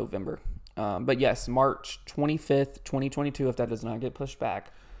comes out in November. But yes, March 25th, 2022, if that does not get pushed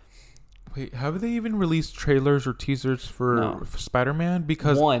back. Wait, have they even released trailers or teasers for Spider-Man?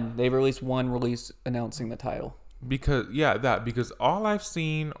 Because they've released one release announcing the title. Because all I've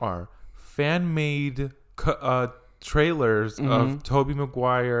seen are fan-made trailers of Tobey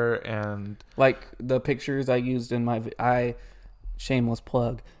Maguire and like the pictures I used in my shameless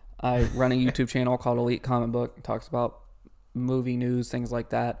plug. I run a YouTube channel called Elite Comic Book. It talks about movie news, things like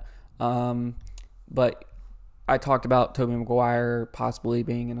that. But I talked about Tobey Maguire possibly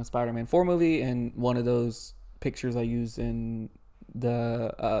being in a Spider-Man 4 movie, and one of those pictures I used in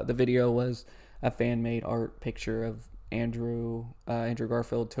the video was a fan-made art picture of Andrew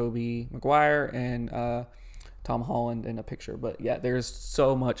Garfield, Tobey Maguire, and Tom Holland in a picture. But yeah, there's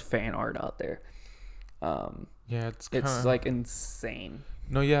so much fan art out there. It's like insane.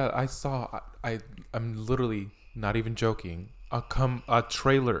 No, yeah, I saw. I'm literally not even joking. A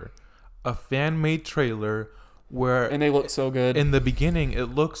trailer, a fan-made trailer. And they look so good. In the beginning, it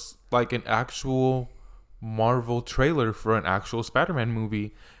looks like an actual Marvel trailer for an actual Spider-Man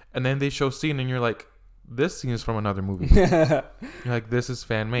movie. And then they show scene and you're like, this scene is from another movie. You're like, this is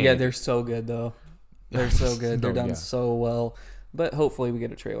fan-made. Yeah, they're so good, though. They're so good. They're done so well. But hopefully we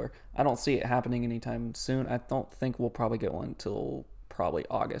get a trailer. I don't see it happening anytime soon. I don't think we'll probably get one till probably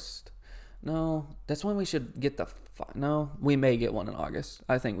August. No, that's when we should get No, we may get one in August.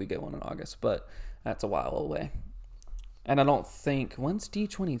 I think we get one in August, but that's a while away. And I don't think... When's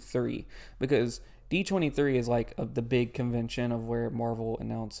D23? Because D23 is like the big convention of where Marvel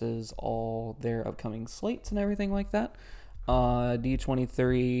announces all their upcoming slates and everything like that.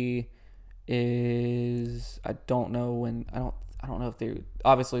 D23 is... I don't know when... I don't know if they...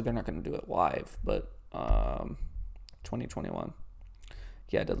 Obviously, they're not going to do it live, but 2021.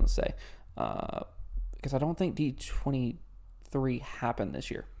 Yeah, it doesn't say. Because I don't think D23 happened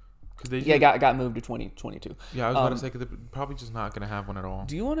this year. Got moved to 2022. Yeah, I was about to say, because they're probably just not going to have one at all.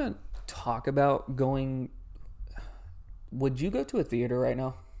 Do you want to talk about going... Would you go to a theater right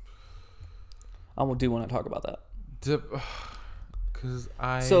now? I do want to talk about that.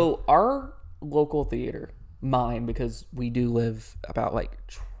 So our local theater, mine, because we do live about like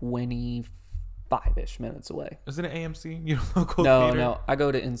 25-ish minutes away. Is it an AMC? Your local theater? No. I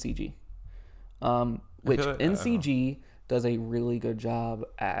go to NCG. Which NCG does a really good job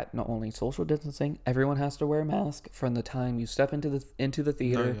at not only social distancing. Everyone has to wear a mask from the time you step into the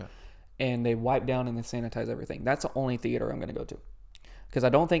theater, and they wipe down and they sanitize everything. That's the only theater I'm going to go to, because I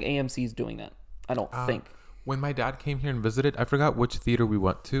don't think AMC is doing that. I don't think. When my dad came here and visited, I forgot which theater we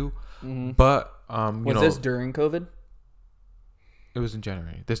went to, but was this during COVID? It was in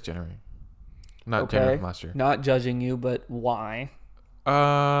January. This January, not January from last year. Not judging you, but why?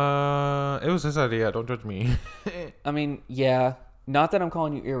 It was his idea. Don't judge me. I mean, yeah. Not that I'm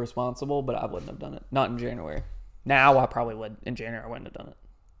calling you irresponsible, but I wouldn't have done it. Not in January. Now I probably would. In January, I wouldn't have done it.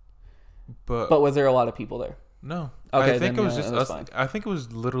 But was there a lot of people there? No. Okay, I think it was just us. Fine. I think it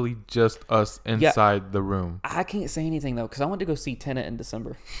was literally just us inside the room. I can't say anything though, because I went to go see Tenet in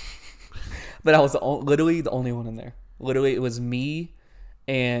December, but I was literally the only one in there. Literally, it was me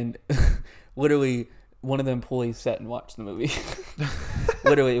and literally one of the employees sat and watched the movie.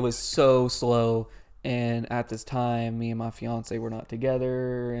 Literally, it was so slow. And at this time, me and my fiance were not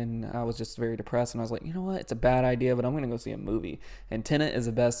together, and I was just very depressed. And I was like, you know what? It's a bad idea, but I'm going to go see a movie. And Tenet is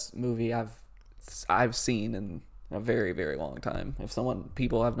the best movie I've seen in a very, very long time. If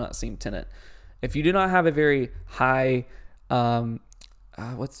people have not seen Tenet, if you do not have a very high,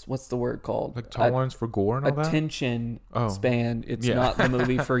 what's the word called? Like tolerance for gore and all that? Attention span. It's not the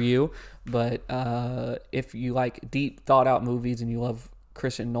movie for you. But if you like deep, thought out movies and you love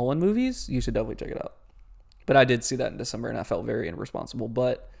Christian Nolan movies, you should definitely check it out. But I did see that in December, and I felt very irresponsible.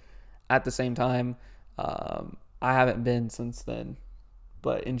 But at the same time, I haven't been since then.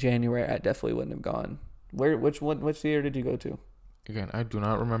 But in January, I definitely wouldn't have gone. Which theater did you go to? Again, I do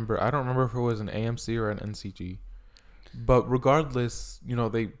not remember. I don't remember if it was an AMC or an NCG. But regardless,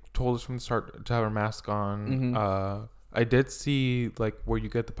 they told us from the start to have our mask on. Mm-hmm. I did see, like, where you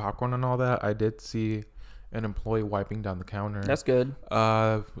get the popcorn and all that. I did see an employee wiping down the counter. That's good.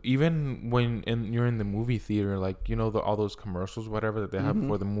 Even when you're in the movie theater, like, all those commercials, whatever that they have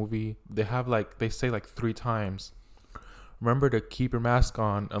for the movie, they have they say 3 times, remember to keep your mask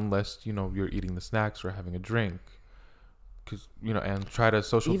on unless you're eating the snacks or having a drink, because and try to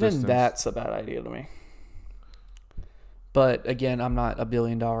social distance. Even that's a bad idea to me. But again, I'm not a $1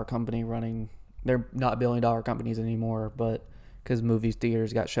 billion company running. They're not $1 billion companies anymore, but because movie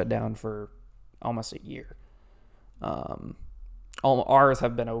theaters got shut down for almost a year. all ours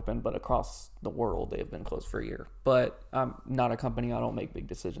have been open, but across the world they have been closed for a year. But I'm not a company. I don't make big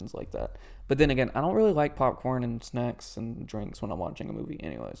decisions like that. But then again, I don't really like popcorn and snacks and drinks when I'm watching a movie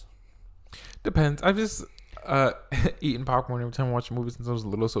anyways. Depends. I've just eaten popcorn every time I watch movies since I was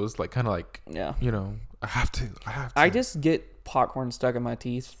little, so it's like kind of like, Yeah. you know, I have to. I just get popcorn stuck in my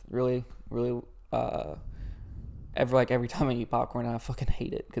teeth really every time I eat popcorn. I fucking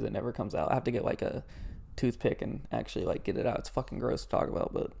hate it because it never comes out. I have to get like a toothpick and actually like get it out. It's fucking gross to talk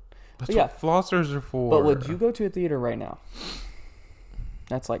about, but That's yeah. what flossers are for. But would you go to a theater right now?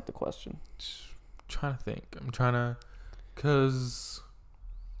 That's like the question. Trying to think. I'm trying to, because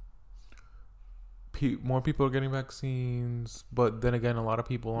more people are getting vaccines, but then again, a lot of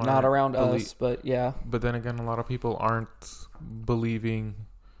people aren't. Not around us, but yeah. But then again, a lot of people aren't believing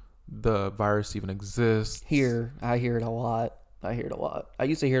the virus even exists. Here, I hear it a lot. I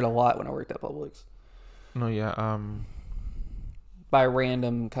used to hear it a lot when I worked at Publix. No, yeah. By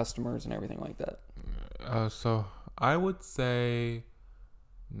random customers and everything like that. So I would say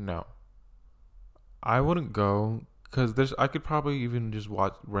no. I wouldn't go because I could probably even just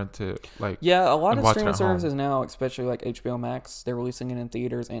rent it like. Yeah, a lot of streaming home. services now, especially like HBO Max, they're releasing it in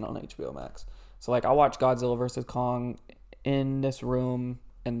theaters and on HBO Max. So like I watched Godzilla vs. Kong in this room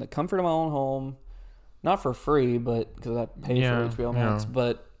in the comfort of my own home, not for free, but because I paid for HBO Max.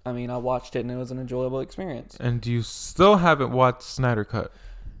 But I mean, I watched it and it was an enjoyable experience. And you still haven't watched Snyder Cut?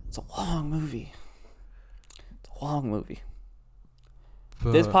 It's a long movie.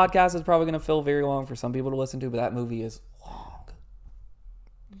 But This podcast is probably going to feel very long for some people to listen to, but that movie is long.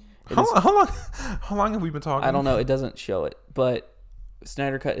 How long have we been talking? I don't know. It doesn't show it, but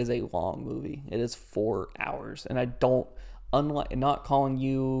Snyder Cut is a long movie. It is 4 hours, and I don't, unlike not calling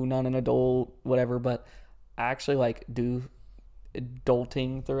you not an adult, whatever, but I actually like do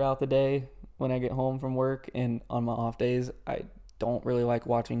adulting throughout the day when I get home from work, and on my off days, I don't really like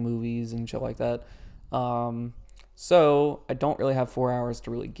watching movies and shit like that. So I don't really have 4 hours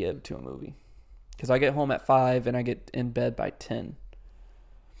to really give to a movie because I get home at 5 and I get in bed by 10.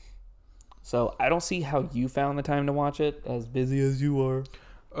 So I don't see how you found the time to watch it, as busy as you are.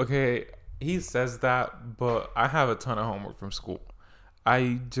 Okay, he says that, but I have a ton of homework from school.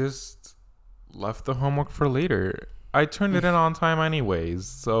 I just left the homework for later. I turned it in on time anyways,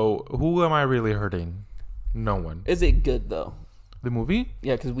 so who am I really hurting? No one. Is it good though? The movie?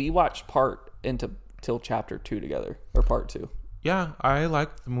 Yeah, because we watched till chapter 2 together, or part 2. Yeah, I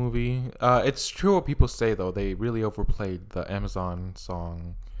liked the movie. It's true what people say though. They really overplayed the Amazon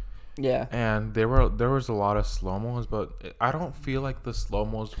song. Yeah. And there was a lot of slow-mos, but I don't feel like the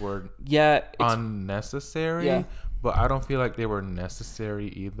slow-mos were unnecessary. Yeah. But I don't feel like they were necessary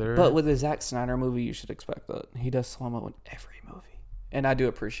either. But with the Zack Snyder movie, you should expect that. He does slow-mo in every movie. And I do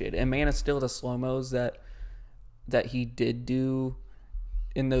appreciate it. And Man of Steel, the slow-mos that he did do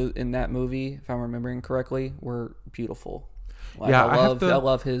in that movie, if I'm remembering correctly, were beautiful. Like, yeah, I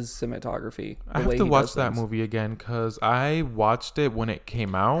love his cinematography. I have to watch that movie again because I watched it when it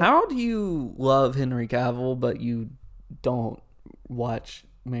came out. How do you love Henry Cavill, but you don't watch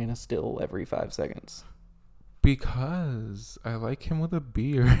Man of Steel every 5 seconds? Because I like him with a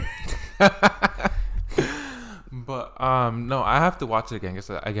beard. But no, I have to watch it again. Because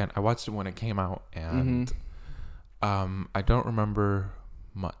again, I watched it when it came out, and I don't remember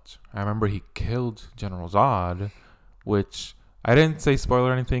much. I remember he killed General Zod, which I didn't say spoiler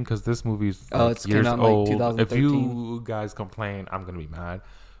or anything because this movie's it's years old. Like 2013. If you guys complain, I'm gonna be mad.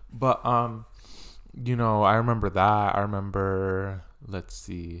 But you know, I remember that. I remember, let's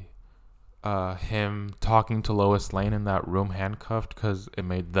see, him talking to Lois Lane in that room handcuffed because it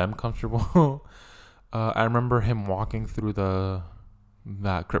made them comfortable. I remember him walking through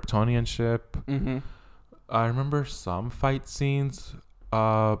that Kryptonian ship. Mm-hmm. I remember some fight scenes,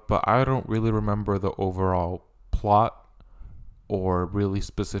 but I don't really remember the overall plot or really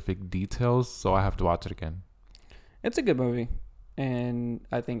specific details, so I have to watch it again. It's a good movie, and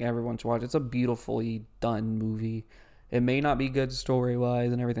I think everyone should watch it. It's a beautifully done movie. It may not be good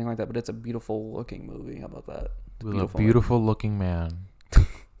story-wise and everything like that, but it's a beautiful-looking movie. How about that? With a beautiful-looking man.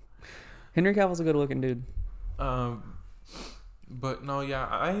 Henry Cavill's a good-looking dude. But no,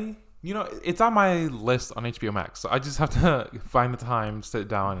 yeah, it's on my list on HBO Max, so I just have to find the time, sit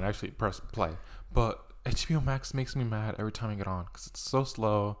down, and actually press play. But HBO Max makes me mad every time I get on because it's so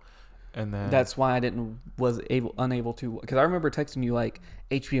slow, and then that's why I was unable to. Because I remember texting you like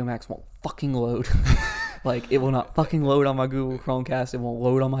HBO Max won't fucking load. Like it will not fucking load on my Google Chromecast. It won't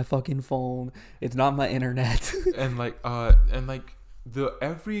load on my fucking phone. It's not my internet. and the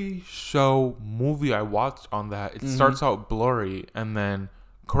every movie I watch on that, it starts out blurry and then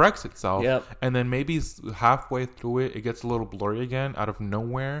corrects itself. Yep. And then maybe halfway through it gets a little blurry again out of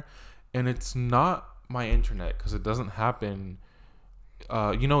nowhere. And it's not my internet, because it doesn't happen.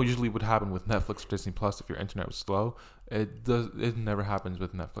 Usually would happen with Netflix or Disney Plus if your internet was slow. It never happens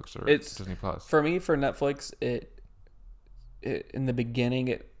with Netflix or Disney Plus. For me, for Netflix, it in the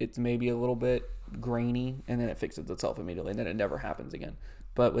beginning it's maybe a little bit grainy, and then it fixes itself immediately, and then it never happens again.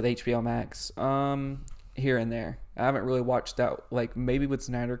 But with HBO Max, here and there, I haven't really watched that. Like maybe with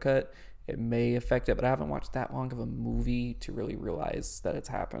Snyder Cut, it may affect it, but I haven't watched that long of a movie to really realize that it's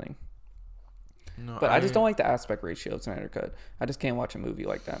happening. No, but I just don't like the aspect ratio of Snyder Cut. I just can't watch a movie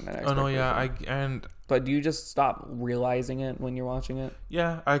like that in that aspect ratio. But do you just stop realizing it when you're watching it?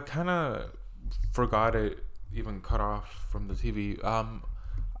 Yeah, I kind of forgot it even cut off from the TV.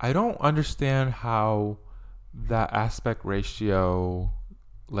 I don't understand how that aspect ratio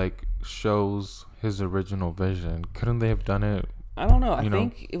like shows his original vision. Couldn't they have done it? I don't know. I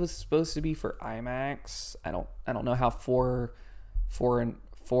think it was supposed to be for IMAX. I don't know how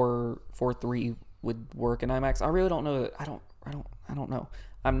 4:3 would work in IMAX. I really don't know. I don't know.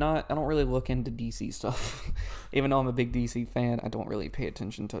 I don't really look into DC stuff. Even though I'm a big DC fan, I don't really pay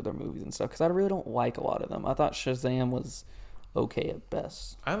attention to their movies and stuff because I really don't like a lot of them. I thought Shazam was okay at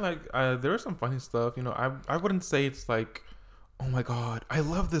best. I like there was some funny stuff. I wouldn't say it's like, oh my god, I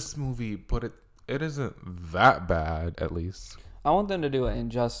love this movie, but it isn't that bad, at least. I want them to do an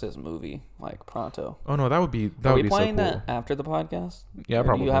Injustice movie, like pronto. Oh no, that would be so cool. Are we playing that after the podcast? Yeah, or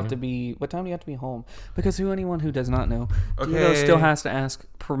probably. Do you have to be? What time do you have to be home? Because anyone who does not know, Diego still has to ask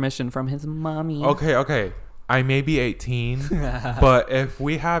permission from his mommy. Okay. I may be 18, but if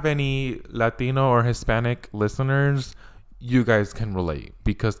we have any Latino or Hispanic listeners, you guys can relate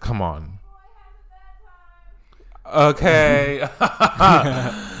because come on. Okay.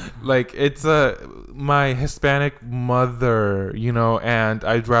 Like it's my Hispanic mother, and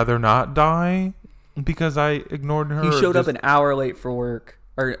I'd rather not die because I ignored her. He showed up an hour late for work,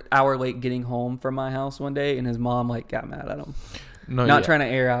 or hour late getting home from my house one day, and his mom got mad at him. Not trying to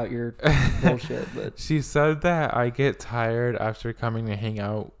air out your bullshit, but she said that I get tired after coming to hang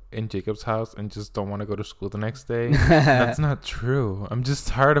out in Jacob's house and just don't want to go to school the next day. That's not true. I'm just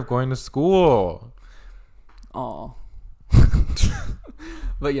tired of going to school. Aw.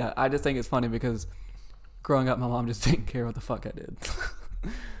 But yeah, I just think it's funny because growing up, my mom just didn't care what the fuck I did.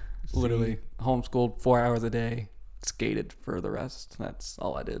 Literally homeschooled 4 hours a day, skated for the rest. That's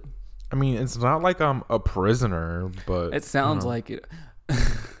all I did. I mean, it's not like I'm a prisoner, but it sounds like it.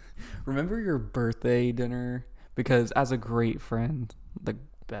 Remember your birthday dinner? Because as a great friend, the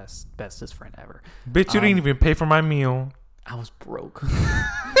bestest friend ever. Bitch, you didn't even pay for my meal. I was broke.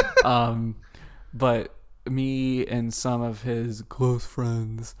 But me and some of his close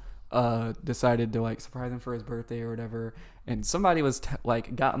friends decided to surprise him for his birthday or whatever, and somebody was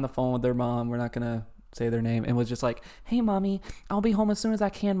got on the phone with their mom, we're not gonna say their name, and was just like, hey mommy, I'll be home as soon as I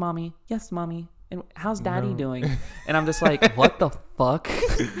can, mommy. Yes mommy. And how's daddy doing? And I'm just like, what the fuck?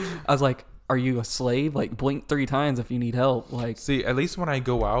 I was like, are you a slave? Blink 3 times if you need help. See, at least when I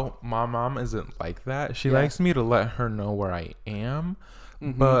go out, my mom isn't like that. She likes me to let her know where I am.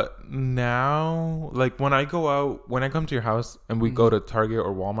 Mm-hmm. But now, when I go out, when I come to your house and we go to Target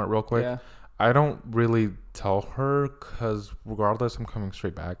or Walmart real quick, I don't really tell her because regardless, I'm coming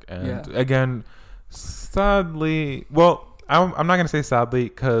straight back. And again, sadly, I'm not going to say sadly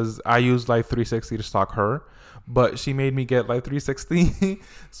because I use Life 360 to stalk her, but she made me get Life 360.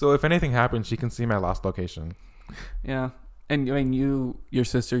 So if anything happens, she can see my last location. Yeah. And I mean, your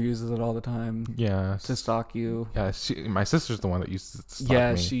sister uses it all the time. Yeah, to stalk you. Yeah, my sister's the one that uses it to stalk me.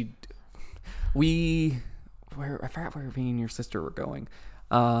 Yeah, I forgot where me and your sister were going.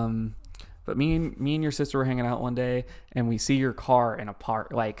 But me and your sister were hanging out one day, and we see your car in a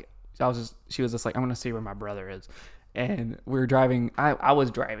park. She was just like, I'm gonna see where my brother is, and we were driving. I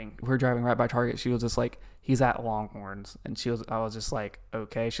was driving. We were driving right by Target. She was just like, he's at Longhorns, and I was just like,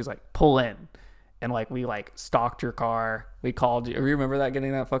 okay. She's like, pull in. And we stalked your car. We called you. Remember that?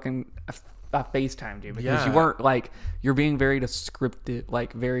 Getting that fucking I FaceTimed you because you weren't you're being very descriptive,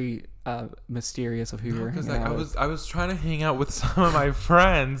 very mysterious of who you were. Because I was trying to hang out with some of my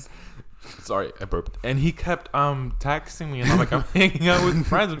friends. Sorry, I burped. And he kept texting me, and I'm like, I'm hanging out with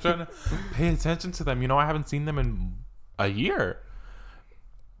friends. I'm trying to pay attention to them. I haven't seen them in a year,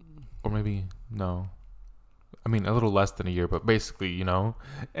 or maybe no. I mean, a little less than a year, but basically,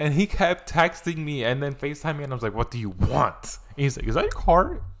 And he kept texting me and then FaceTime me, and I was like, what do you want? And he's like, is that your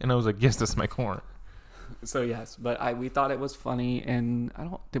car? And I was like, yes, that's my car. So, yes, but we thought it was funny, and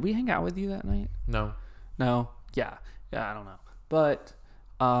did we hang out with you that night? No. Yeah, I don't know. But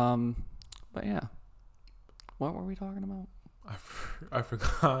yeah. What were we talking about? I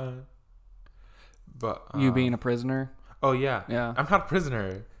forgot. But You being a prisoner? oh yeah, Yeah. I'm not a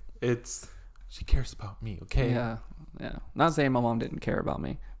prisoner. It's she cares about me. Okay. Yeah. Yeah. Not saying my mom didn't care about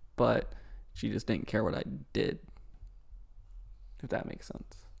me, but she just didn't care what I did. If that makes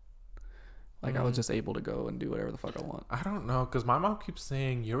sense. Like I was just able to go and do whatever the fuck I want. I don't know, because my mom keeps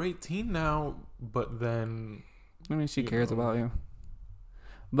saying you're 18 now, but then I mean, she cares about you.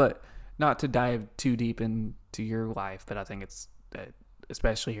 But not to dive too deep into your life, but I think it's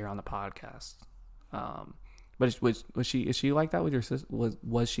especially here on the podcast. But was she is she like that with your sister?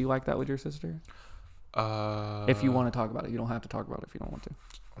 Was she like that with your sister? If you want to talk about it, you don't have to talk about it if you don't want to.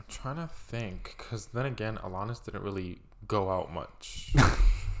 I'm trying to think, because then again, Alanis didn't really go out much.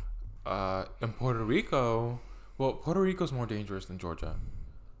 In Puerto Rico, well, Puerto Rico's more dangerous than Georgia.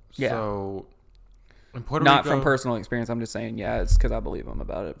 Yeah. So in Puerto Not Rico, from personal experience. I'm just saying, yeah, it's because I believe him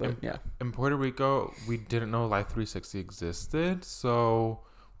about it. But in Puerto Rico, we didn't know Life 360 existed. So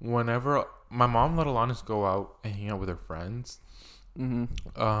whenever my mom let Alanis go out and hang out with her friends,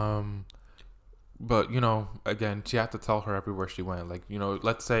 but again, she had to tell her everywhere she went. Like,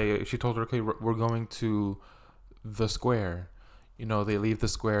 let's say she told her, okay, we're going to the square. They leave the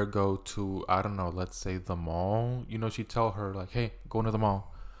square, go to, I don't know, let's say the mall. She'd tell her, like, hey, go to the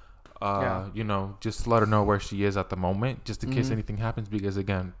mall. Just let her know where she is at the moment, just in case anything happens, because,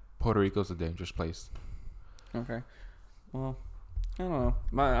 again, Puerto Rico's a dangerous place. Okay. Well, I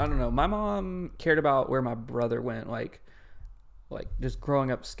don't know. My mom cared about where my brother went, like just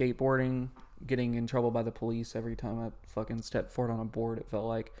growing up skateboarding, getting in trouble by the police every time I fucking stepped forward on a board. It felt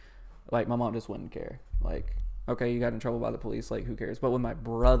like my mom just wouldn't care. Like, okay, you got in trouble by the police, like, who cares? But with my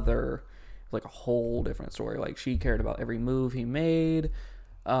brother, like a whole different story. Like, she cared about every move he made.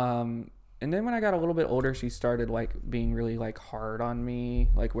 And then when I got a little bit older, she started like being really like hard on me,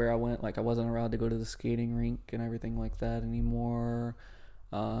 like where I went. Like, I wasn't allowed to go to the skating rink and everything like that anymore.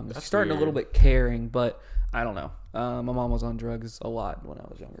 She's starting a little bit caring, but I don't know. My mom was on drugs a lot when I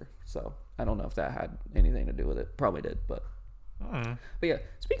was younger, so I don't know if that had anything to do with it. Probably did, but yeah.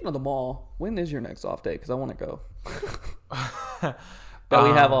 Speaking of the mall, when is your next off day? Because I want to go. That we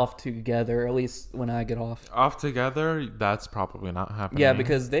have off together, at least when I get off. Off together, that's probably not happening. Yeah,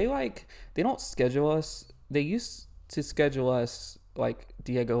 because they don't schedule us. They used to schedule us, like,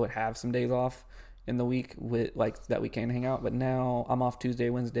 Diego would have some days off in the week with, like, that we can hang out, but now I'm off Tuesday,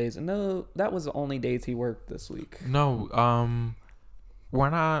 Wednesdays, and no, that was the only days he worked this week. No, we're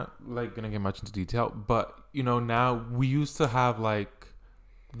not, like, gonna get much into detail, but, now we used to have, like,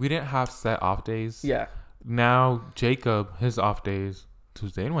 we didn't have set off days. Yeah. Now, Jacob, his off days,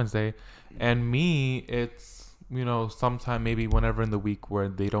 Tuesday and Wednesday, and me, it's, sometime maybe whenever in the week where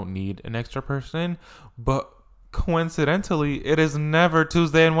they don't need an extra person, but coincidentally, it is never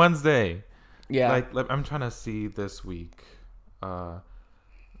Tuesday and Wednesday. Yeah. Like I'm trying to see this week.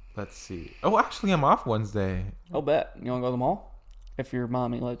 Let's see. Oh, actually, I'm off Wednesday. I'll bet. You want to go to the mall? If your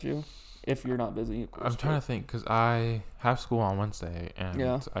mommy lets you. If you're not busy. I'm trying to think, because I have school on Wednesday, and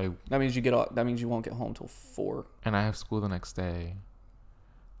that means you get off. That means you won't get home till 4. And I have school the next day.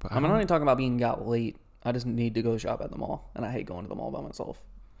 But I'm not even talking about being out late. I just need to go shop at the mall, and I hate going to the mall by myself.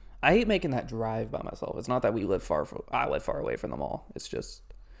 I hate making that drive by myself. It's not that I live far away from the mall. It's just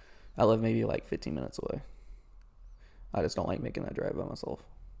I live maybe like 15 minutes away. I just don't like making that drive by myself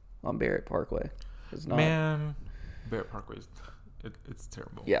on Barrett Parkway. It's not. Man, Barrett Parkway it's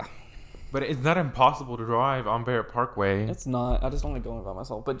terrible. Yeah. But it's not impossible to drive on Barrett Parkway. It's not. I just don't like going by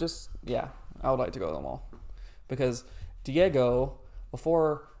myself. But I would like to go to the mall. Because Diego,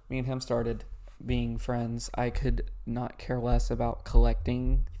 before me and him started being friends, I could not care less about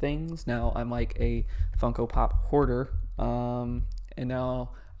collecting things. Now I'm like a Funko Pop hoarder. And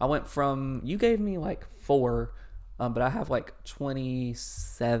now I went from, you gave me like 4, but I have like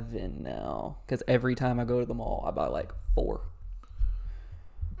 27 now. Because every time I go to the mall, I buy like 4.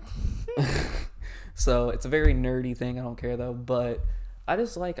 So it's a very nerdy thing. I don't care though, but I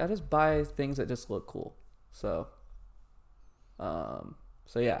just buy things that just look cool. So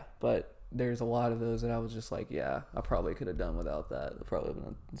yeah, but there's a lot of those that I was just like, yeah, I probably could have done without that. I probably would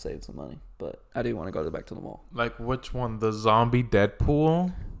have saved some money, but I do want to go back to the mall. Like, which one? The zombie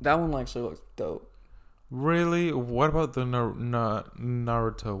Deadpool? That one actually looks dope. Really? What about the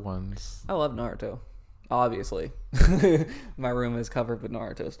Naruto ones? I love Naruto. Obviously. My room is covered with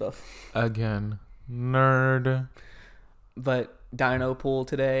Naruto stuff. Again, nerd. But Dino Pool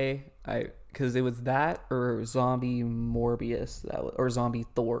today, because it was that or Zombie Morbius, or Zombie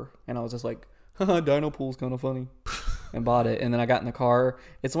Thor, and I was just like, Dino Pool's kind of funny, and bought it. And then I got in the car.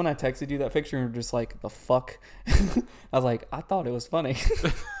 It's when I texted you that picture and just like, the fuck. I was like, I thought it was funny.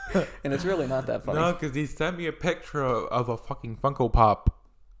 And it's really not that funny. No, because he sent me a picture of a fucking Funko Pop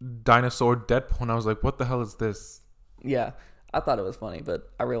dinosaur Deadpool, and I was like, what the hell is this? Yeah, I thought it was funny, but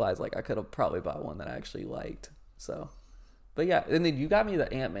I realized like I could have probably bought one that I actually liked. So, but yeah, and then you got me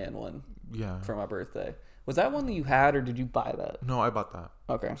the Ant-Man one. Yeah. For my birthday. Was that one that you had, or did you buy that? No, I bought that.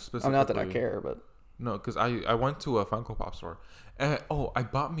 Okay. I'm not that I care, but no, because I went to a Funko Pop store, and I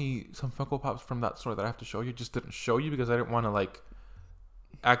bought me some Funko Pops from that store that I have to show you. Just didn't show you because I didn't want to like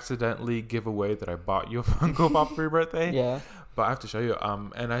accidentally give away that I bought you a Funko Pop for your birthday. Yeah. But I have to show you.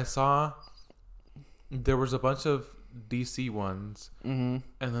 And I saw there was a bunch of DC ones, and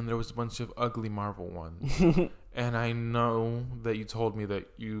then there was a bunch of ugly Marvel ones. And I know that you told me that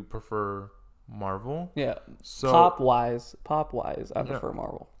you prefer Marvel. Yeah. So pop wise, I prefer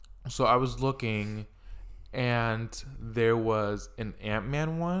Marvel. So I was looking, and there was an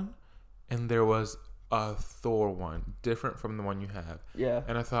Ant-Man one, and there was a Thor one, different from the one you have. Yeah.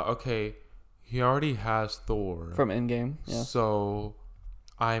 And I thought, okay, he already has Thor from Endgame. Yeah. So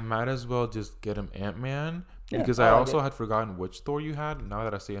I might as well just get him Ant-Man, because I I like also it. had forgotten which Thor you had. Now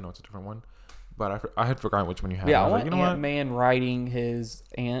that I see it, I know it's a different one. But I had forgotten which one you had. Yeah, I was want like, you know Ant-Man riding his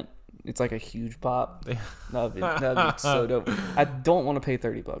ant. It's like a huge pop. That'd be so dope. I don't want to pay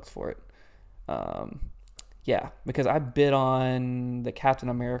 $30 for it. Yeah, because I bid on the Captain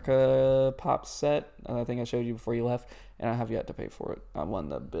America pop set, and I think I showed you before you left, and I have yet to pay for it. I won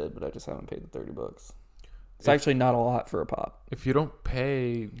the bid, but I just haven't paid the $30. It's actually not a lot for a pop. If you don't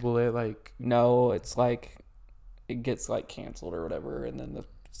pay, will it like... No, it's like it gets like canceled or whatever, and then the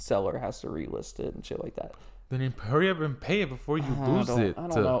seller has to relist it and shit like that. Then you hurry up and pay it before you lose it. I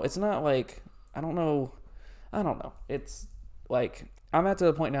don't know. It's not like I don't know. It's like I'm at to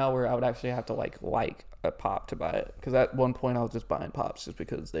the point now where I would actually have to like a pop to buy it, because at one point I was just buying pops just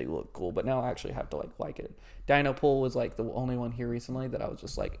because they look cool, but now I actually have to like it. Dino Pool was like the only one here recently that I was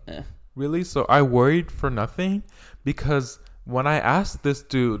just like, eh. Really? So I worried for nothing, because when I asked this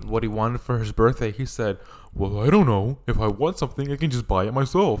dude what he wanted for his birthday, he said, well, I don't know. If I want something, I can just buy it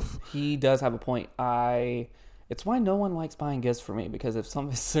myself. He does have a point. It's why no one likes buying gifts for me, because if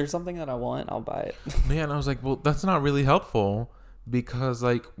there's something that I want, I'll buy it. Man, I was like, well, that's not really helpful, because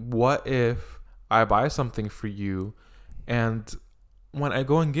like, what if I buy something for you and when I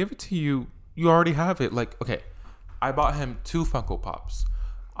go and give it to you, you already have it? Like, okay, I bought him 2 Funko Pops.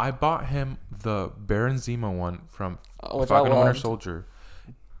 I bought him the Baron Zemo one from Falcon and Winter Soldier,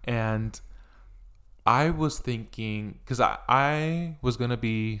 and I was thinking, because I was going to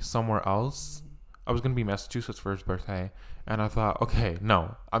be somewhere else. I was going to be in Massachusetts for his birthday, and I thought, okay,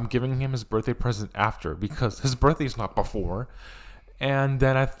 no, I'm giving him his birthday present after, because his birthday is not before. And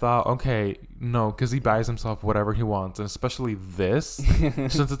then I thought, okay, no, because he buys himself whatever he wants, and especially this,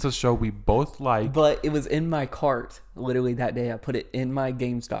 since it's a show we both like. But it was in my cart literally that day. I put it in my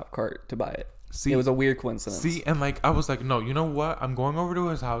GameStop cart to buy it. See, it was a weird coincidence. See, and like I was like, no, you know what? I'm going over to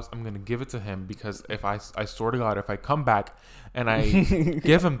his house. I'm gonna give it to him, because if I swear to God, if I come back and I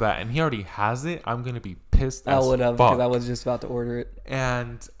give him that and he already has it, I'm gonna be pissed. I would have, because I was just about to order it.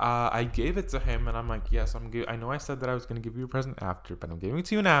 And I gave it to him, and I'm like, yes, I know I said that I was gonna give you a present after, but I'm giving it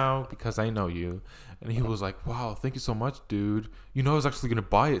to you now because I know you. And he was like, wow, thank you so much, dude. You know I was actually gonna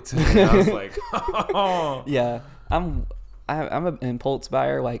buy it today. And I was like, oh. Yeah, I'm an impulse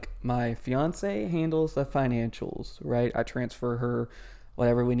buyer. Like, my fiance handles the financials, right? I transfer her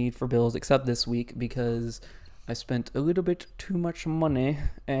whatever we need for bills, except this week because I spent a little bit too much money,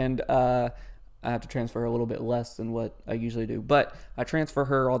 and I have to transfer a little bit less than what I usually do. But I transfer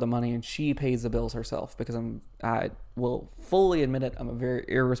her all the money, and she pays the bills herself, because I will fully admit it, I'm a very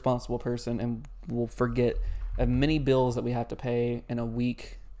irresponsible person and will forget of many bills that we have to pay in a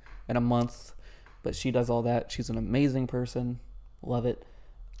week, in a month. But she does all that. She's an amazing person. Love it.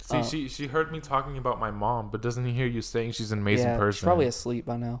 See, she heard me talking about my mom, but doesn't hear you saying she's an amazing person. She's probably asleep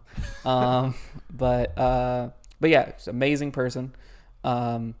by now. But yeah, she's an amazing person.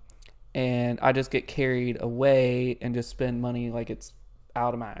 And I just get carried away and just spend money like it's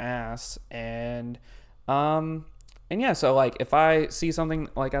out of my ass. And yeah, so like if I see something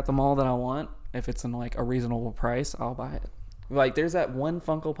like at the mall that I want, if it's in like a reasonable price, I'll buy it. Like, there's that one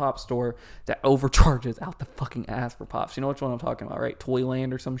Funko Pop store that overcharges out the fucking ass for pops. You know which one I'm talking about, right?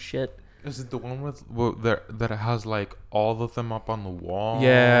 Toyland or some shit. Is it the one that it has like all of them up on the wall?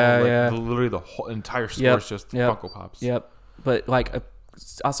 Yeah, like, yeah. Literally the whole entire store is just Funko Pops. Yep. But like,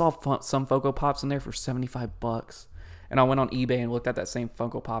 I saw some Funko Pops in there for $75, and I went on eBay and looked at that same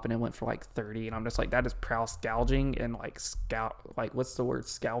Funko Pop, and it went for like $30, and I'm just like, that is proud gouging and like what's the word,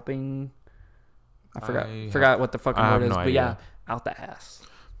 scalping? I forgot what the fucking word is, but yeah, out the ass.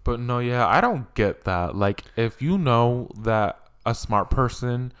 But no, yeah, I don't get that. Like, if you know that a smart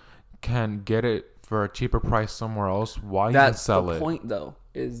person can get it for a cheaper price somewhere else, why even That's sell the it? point, though,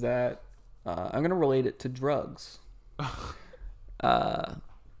 is that I'm gonna relate it to drugs.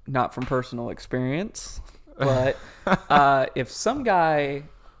 Not from personal experience, but if some guy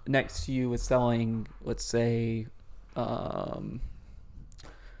next to you is selling, let's say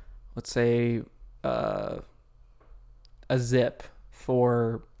a zip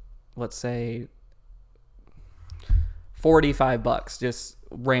for, let's say, $45, just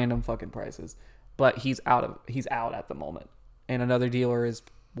random fucking prices, but he's out at the moment, and another dealer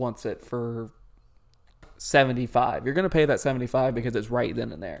wants it for $75. You're gonna pay that $75 because it's right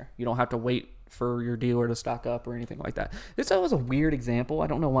then and there. You don't have to wait for your dealer to stock up or anything like that. This was a weird example. I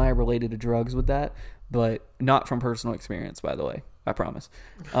don't know why I related to drugs with that, but not from personal experience, by the way. I promise.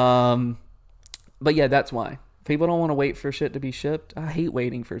 But yeah, that's why. People don't want to wait for shit to be shipped. I hate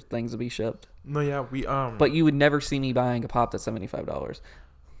waiting for things to be shipped. No, yeah, But you would never see me buying a pop that's $75.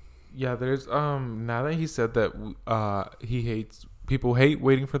 Yeah, there's now that he said that people hate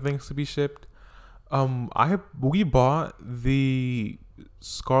waiting for things to be shipped. We bought the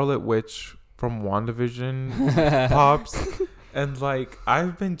Scarlet Witch from WandaVision pops, and like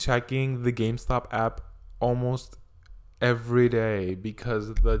I've been checking the GameStop app almost every day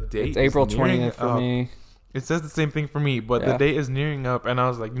because the date It's April is nearing 20th for up. me. It says the same thing for me, but the date is nearing up, and I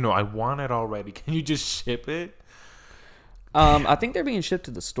was like, I want it already. Can you just ship it? I think they're being shipped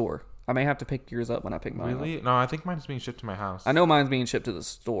to the store. I may have to pick yours up when I pick mine up. Really? No, I think mine's being shipped to my house. I know mine's being shipped to the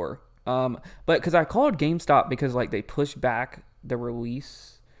store. But because I called GameStop because like they pushed back the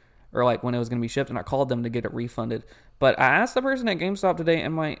release or like when it was going to be shipped, and I called them to get it refunded. But I asked the person at GameStop today,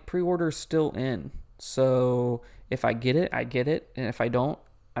 and my pre-order is still in. So if I get it, I get it, and if I don't,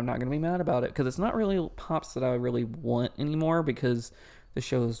 I'm not going to be mad about it because it's not really pops that I really want anymore because the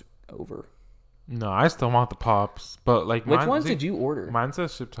show's over. No, I still want the pops, but like Which ones did you order? Mine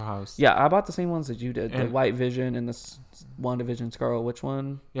says ship to house. Yeah, I bought the same ones that you did. And the White Vision and the WandaVision Scarlet. Which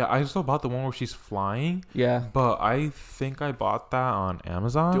one? Yeah, I still bought the one where she's flying. Yeah. But I think I bought that on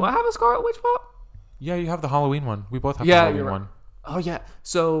Amazon. Do I have a Scarlet Witch pop? Yeah, you have the Halloween one. We both have the Halloween one. Oh, yeah.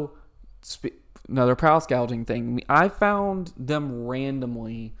 So, another price gouging thing. I found them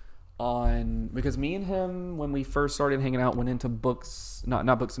randomly because me and him, when we first started hanging out, went into not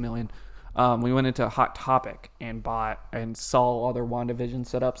Books A Million. We went into Hot Topic and bought and saw all their WandaVision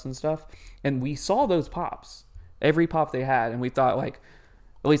setups and stuff. And we saw those pops, every pop they had. And we thought, like,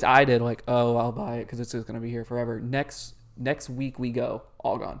 at least I did, like, oh, I'll buy it because it's just going to be here forever. Next week we go,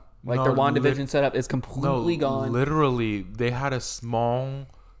 all gone. Like, their WandaVision setup is completely gone. Literally, they had a small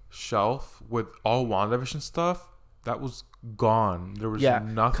shelf with all WandaVision stuff that was gone. There was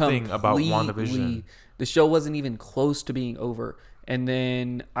nothing about WandaVision. The show wasn't even close to being over. And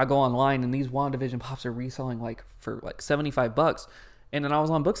then I go online, and these WandaVision pops are reselling like for like $75. And then I was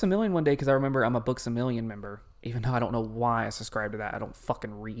on Books A Million one day because I remember I'm a Books A Million member, even though I don't know why I subscribe to that. I don't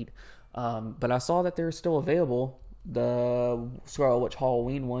fucking read. But I saw that they're still available. The Scarlet Witch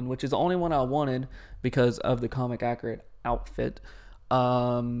Halloween one, which is the only one I wanted because of the comic accurate outfit.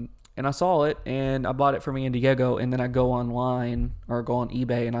 And I saw it, and I bought it for me and Diego, and then I go online or go on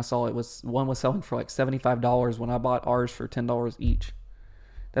eBay, and I saw one was selling for like $75 when I bought ours for $10 each.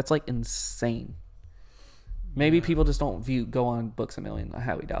 That's like insane. Maybe people just don't go on Books A Million. I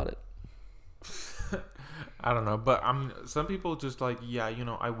highly doubt it. I don't know, but some people just like,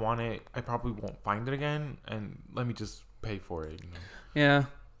 I want it. I probably won't find it again, and let me just pay for it. Yeah,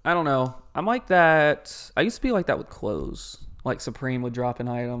 I don't know. I'm like that. I used to be like that with clothes. Like Supreme would drop an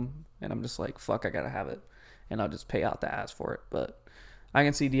item, and I'm just like, fuck, I gotta have it, and I'll just pay out the ass for it. But I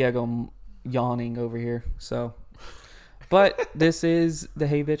can see Diego yawning over here. So, but this is the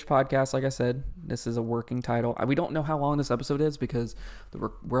Hey Bitch podcast. Like I said, this is a working title. We don't know how long this episode is because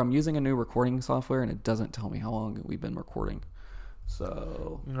where I'm using a new recording software, and it doesn't tell me how long we've been recording.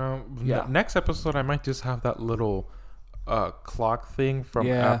 So, next episode I might just have that little clock thing from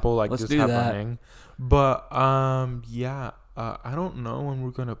Apple, like just have running. But I don't know when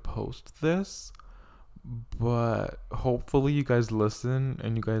we're gonna post this, but hopefully you guys listen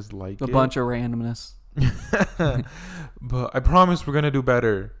and you guys like it. A bunch of randomness. But I promise we're gonna do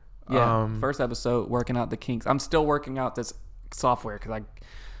better. Yeah, first episode, working out the kinks. I'm still working out this software because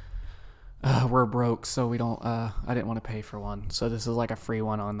we're broke, so we don't. I didn't want to pay for one, so this is like a free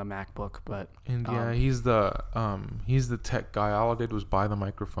one on the MacBook. But he's the tech guy. All I did was buy the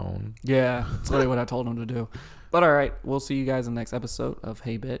microphone. Yeah, that's really what I told him to do. But all right, we'll see you guys in the next episode of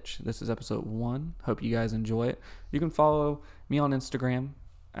Hey Bitch. This is episode 1. Hope you guys enjoy it. You can follow me on Instagram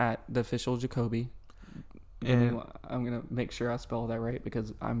at the official Jacoby. And I'm gonna make sure I spell that right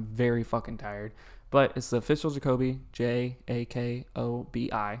because I'm very fucking tired. But it's the official Jacoby, Jakobi,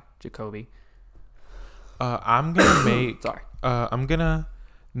 Jacoby. I'm gonna make. Sorry. I'm gonna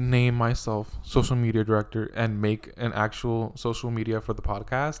name myself social media director and make an actual social media for the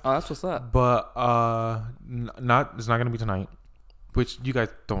podcast. Oh, that's what's up. But it's not gonna be tonight, which you guys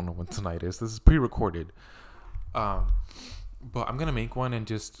don't know when tonight is. This is pre-recorded. But I'm gonna make one and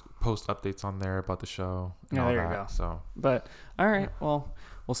just post updates on there about the show and all there that. You go. So, but all right, well,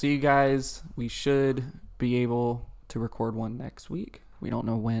 we'll see you guys. We should be able to record one next week. We don't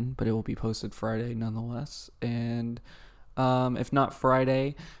know when, but it will be posted Friday nonetheless. And if not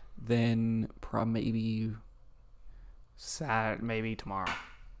Friday, then maybe maybe tomorrow,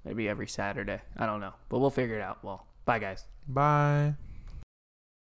 maybe every Saturday. I don't know, but we'll figure it out. Well, bye guys. bye.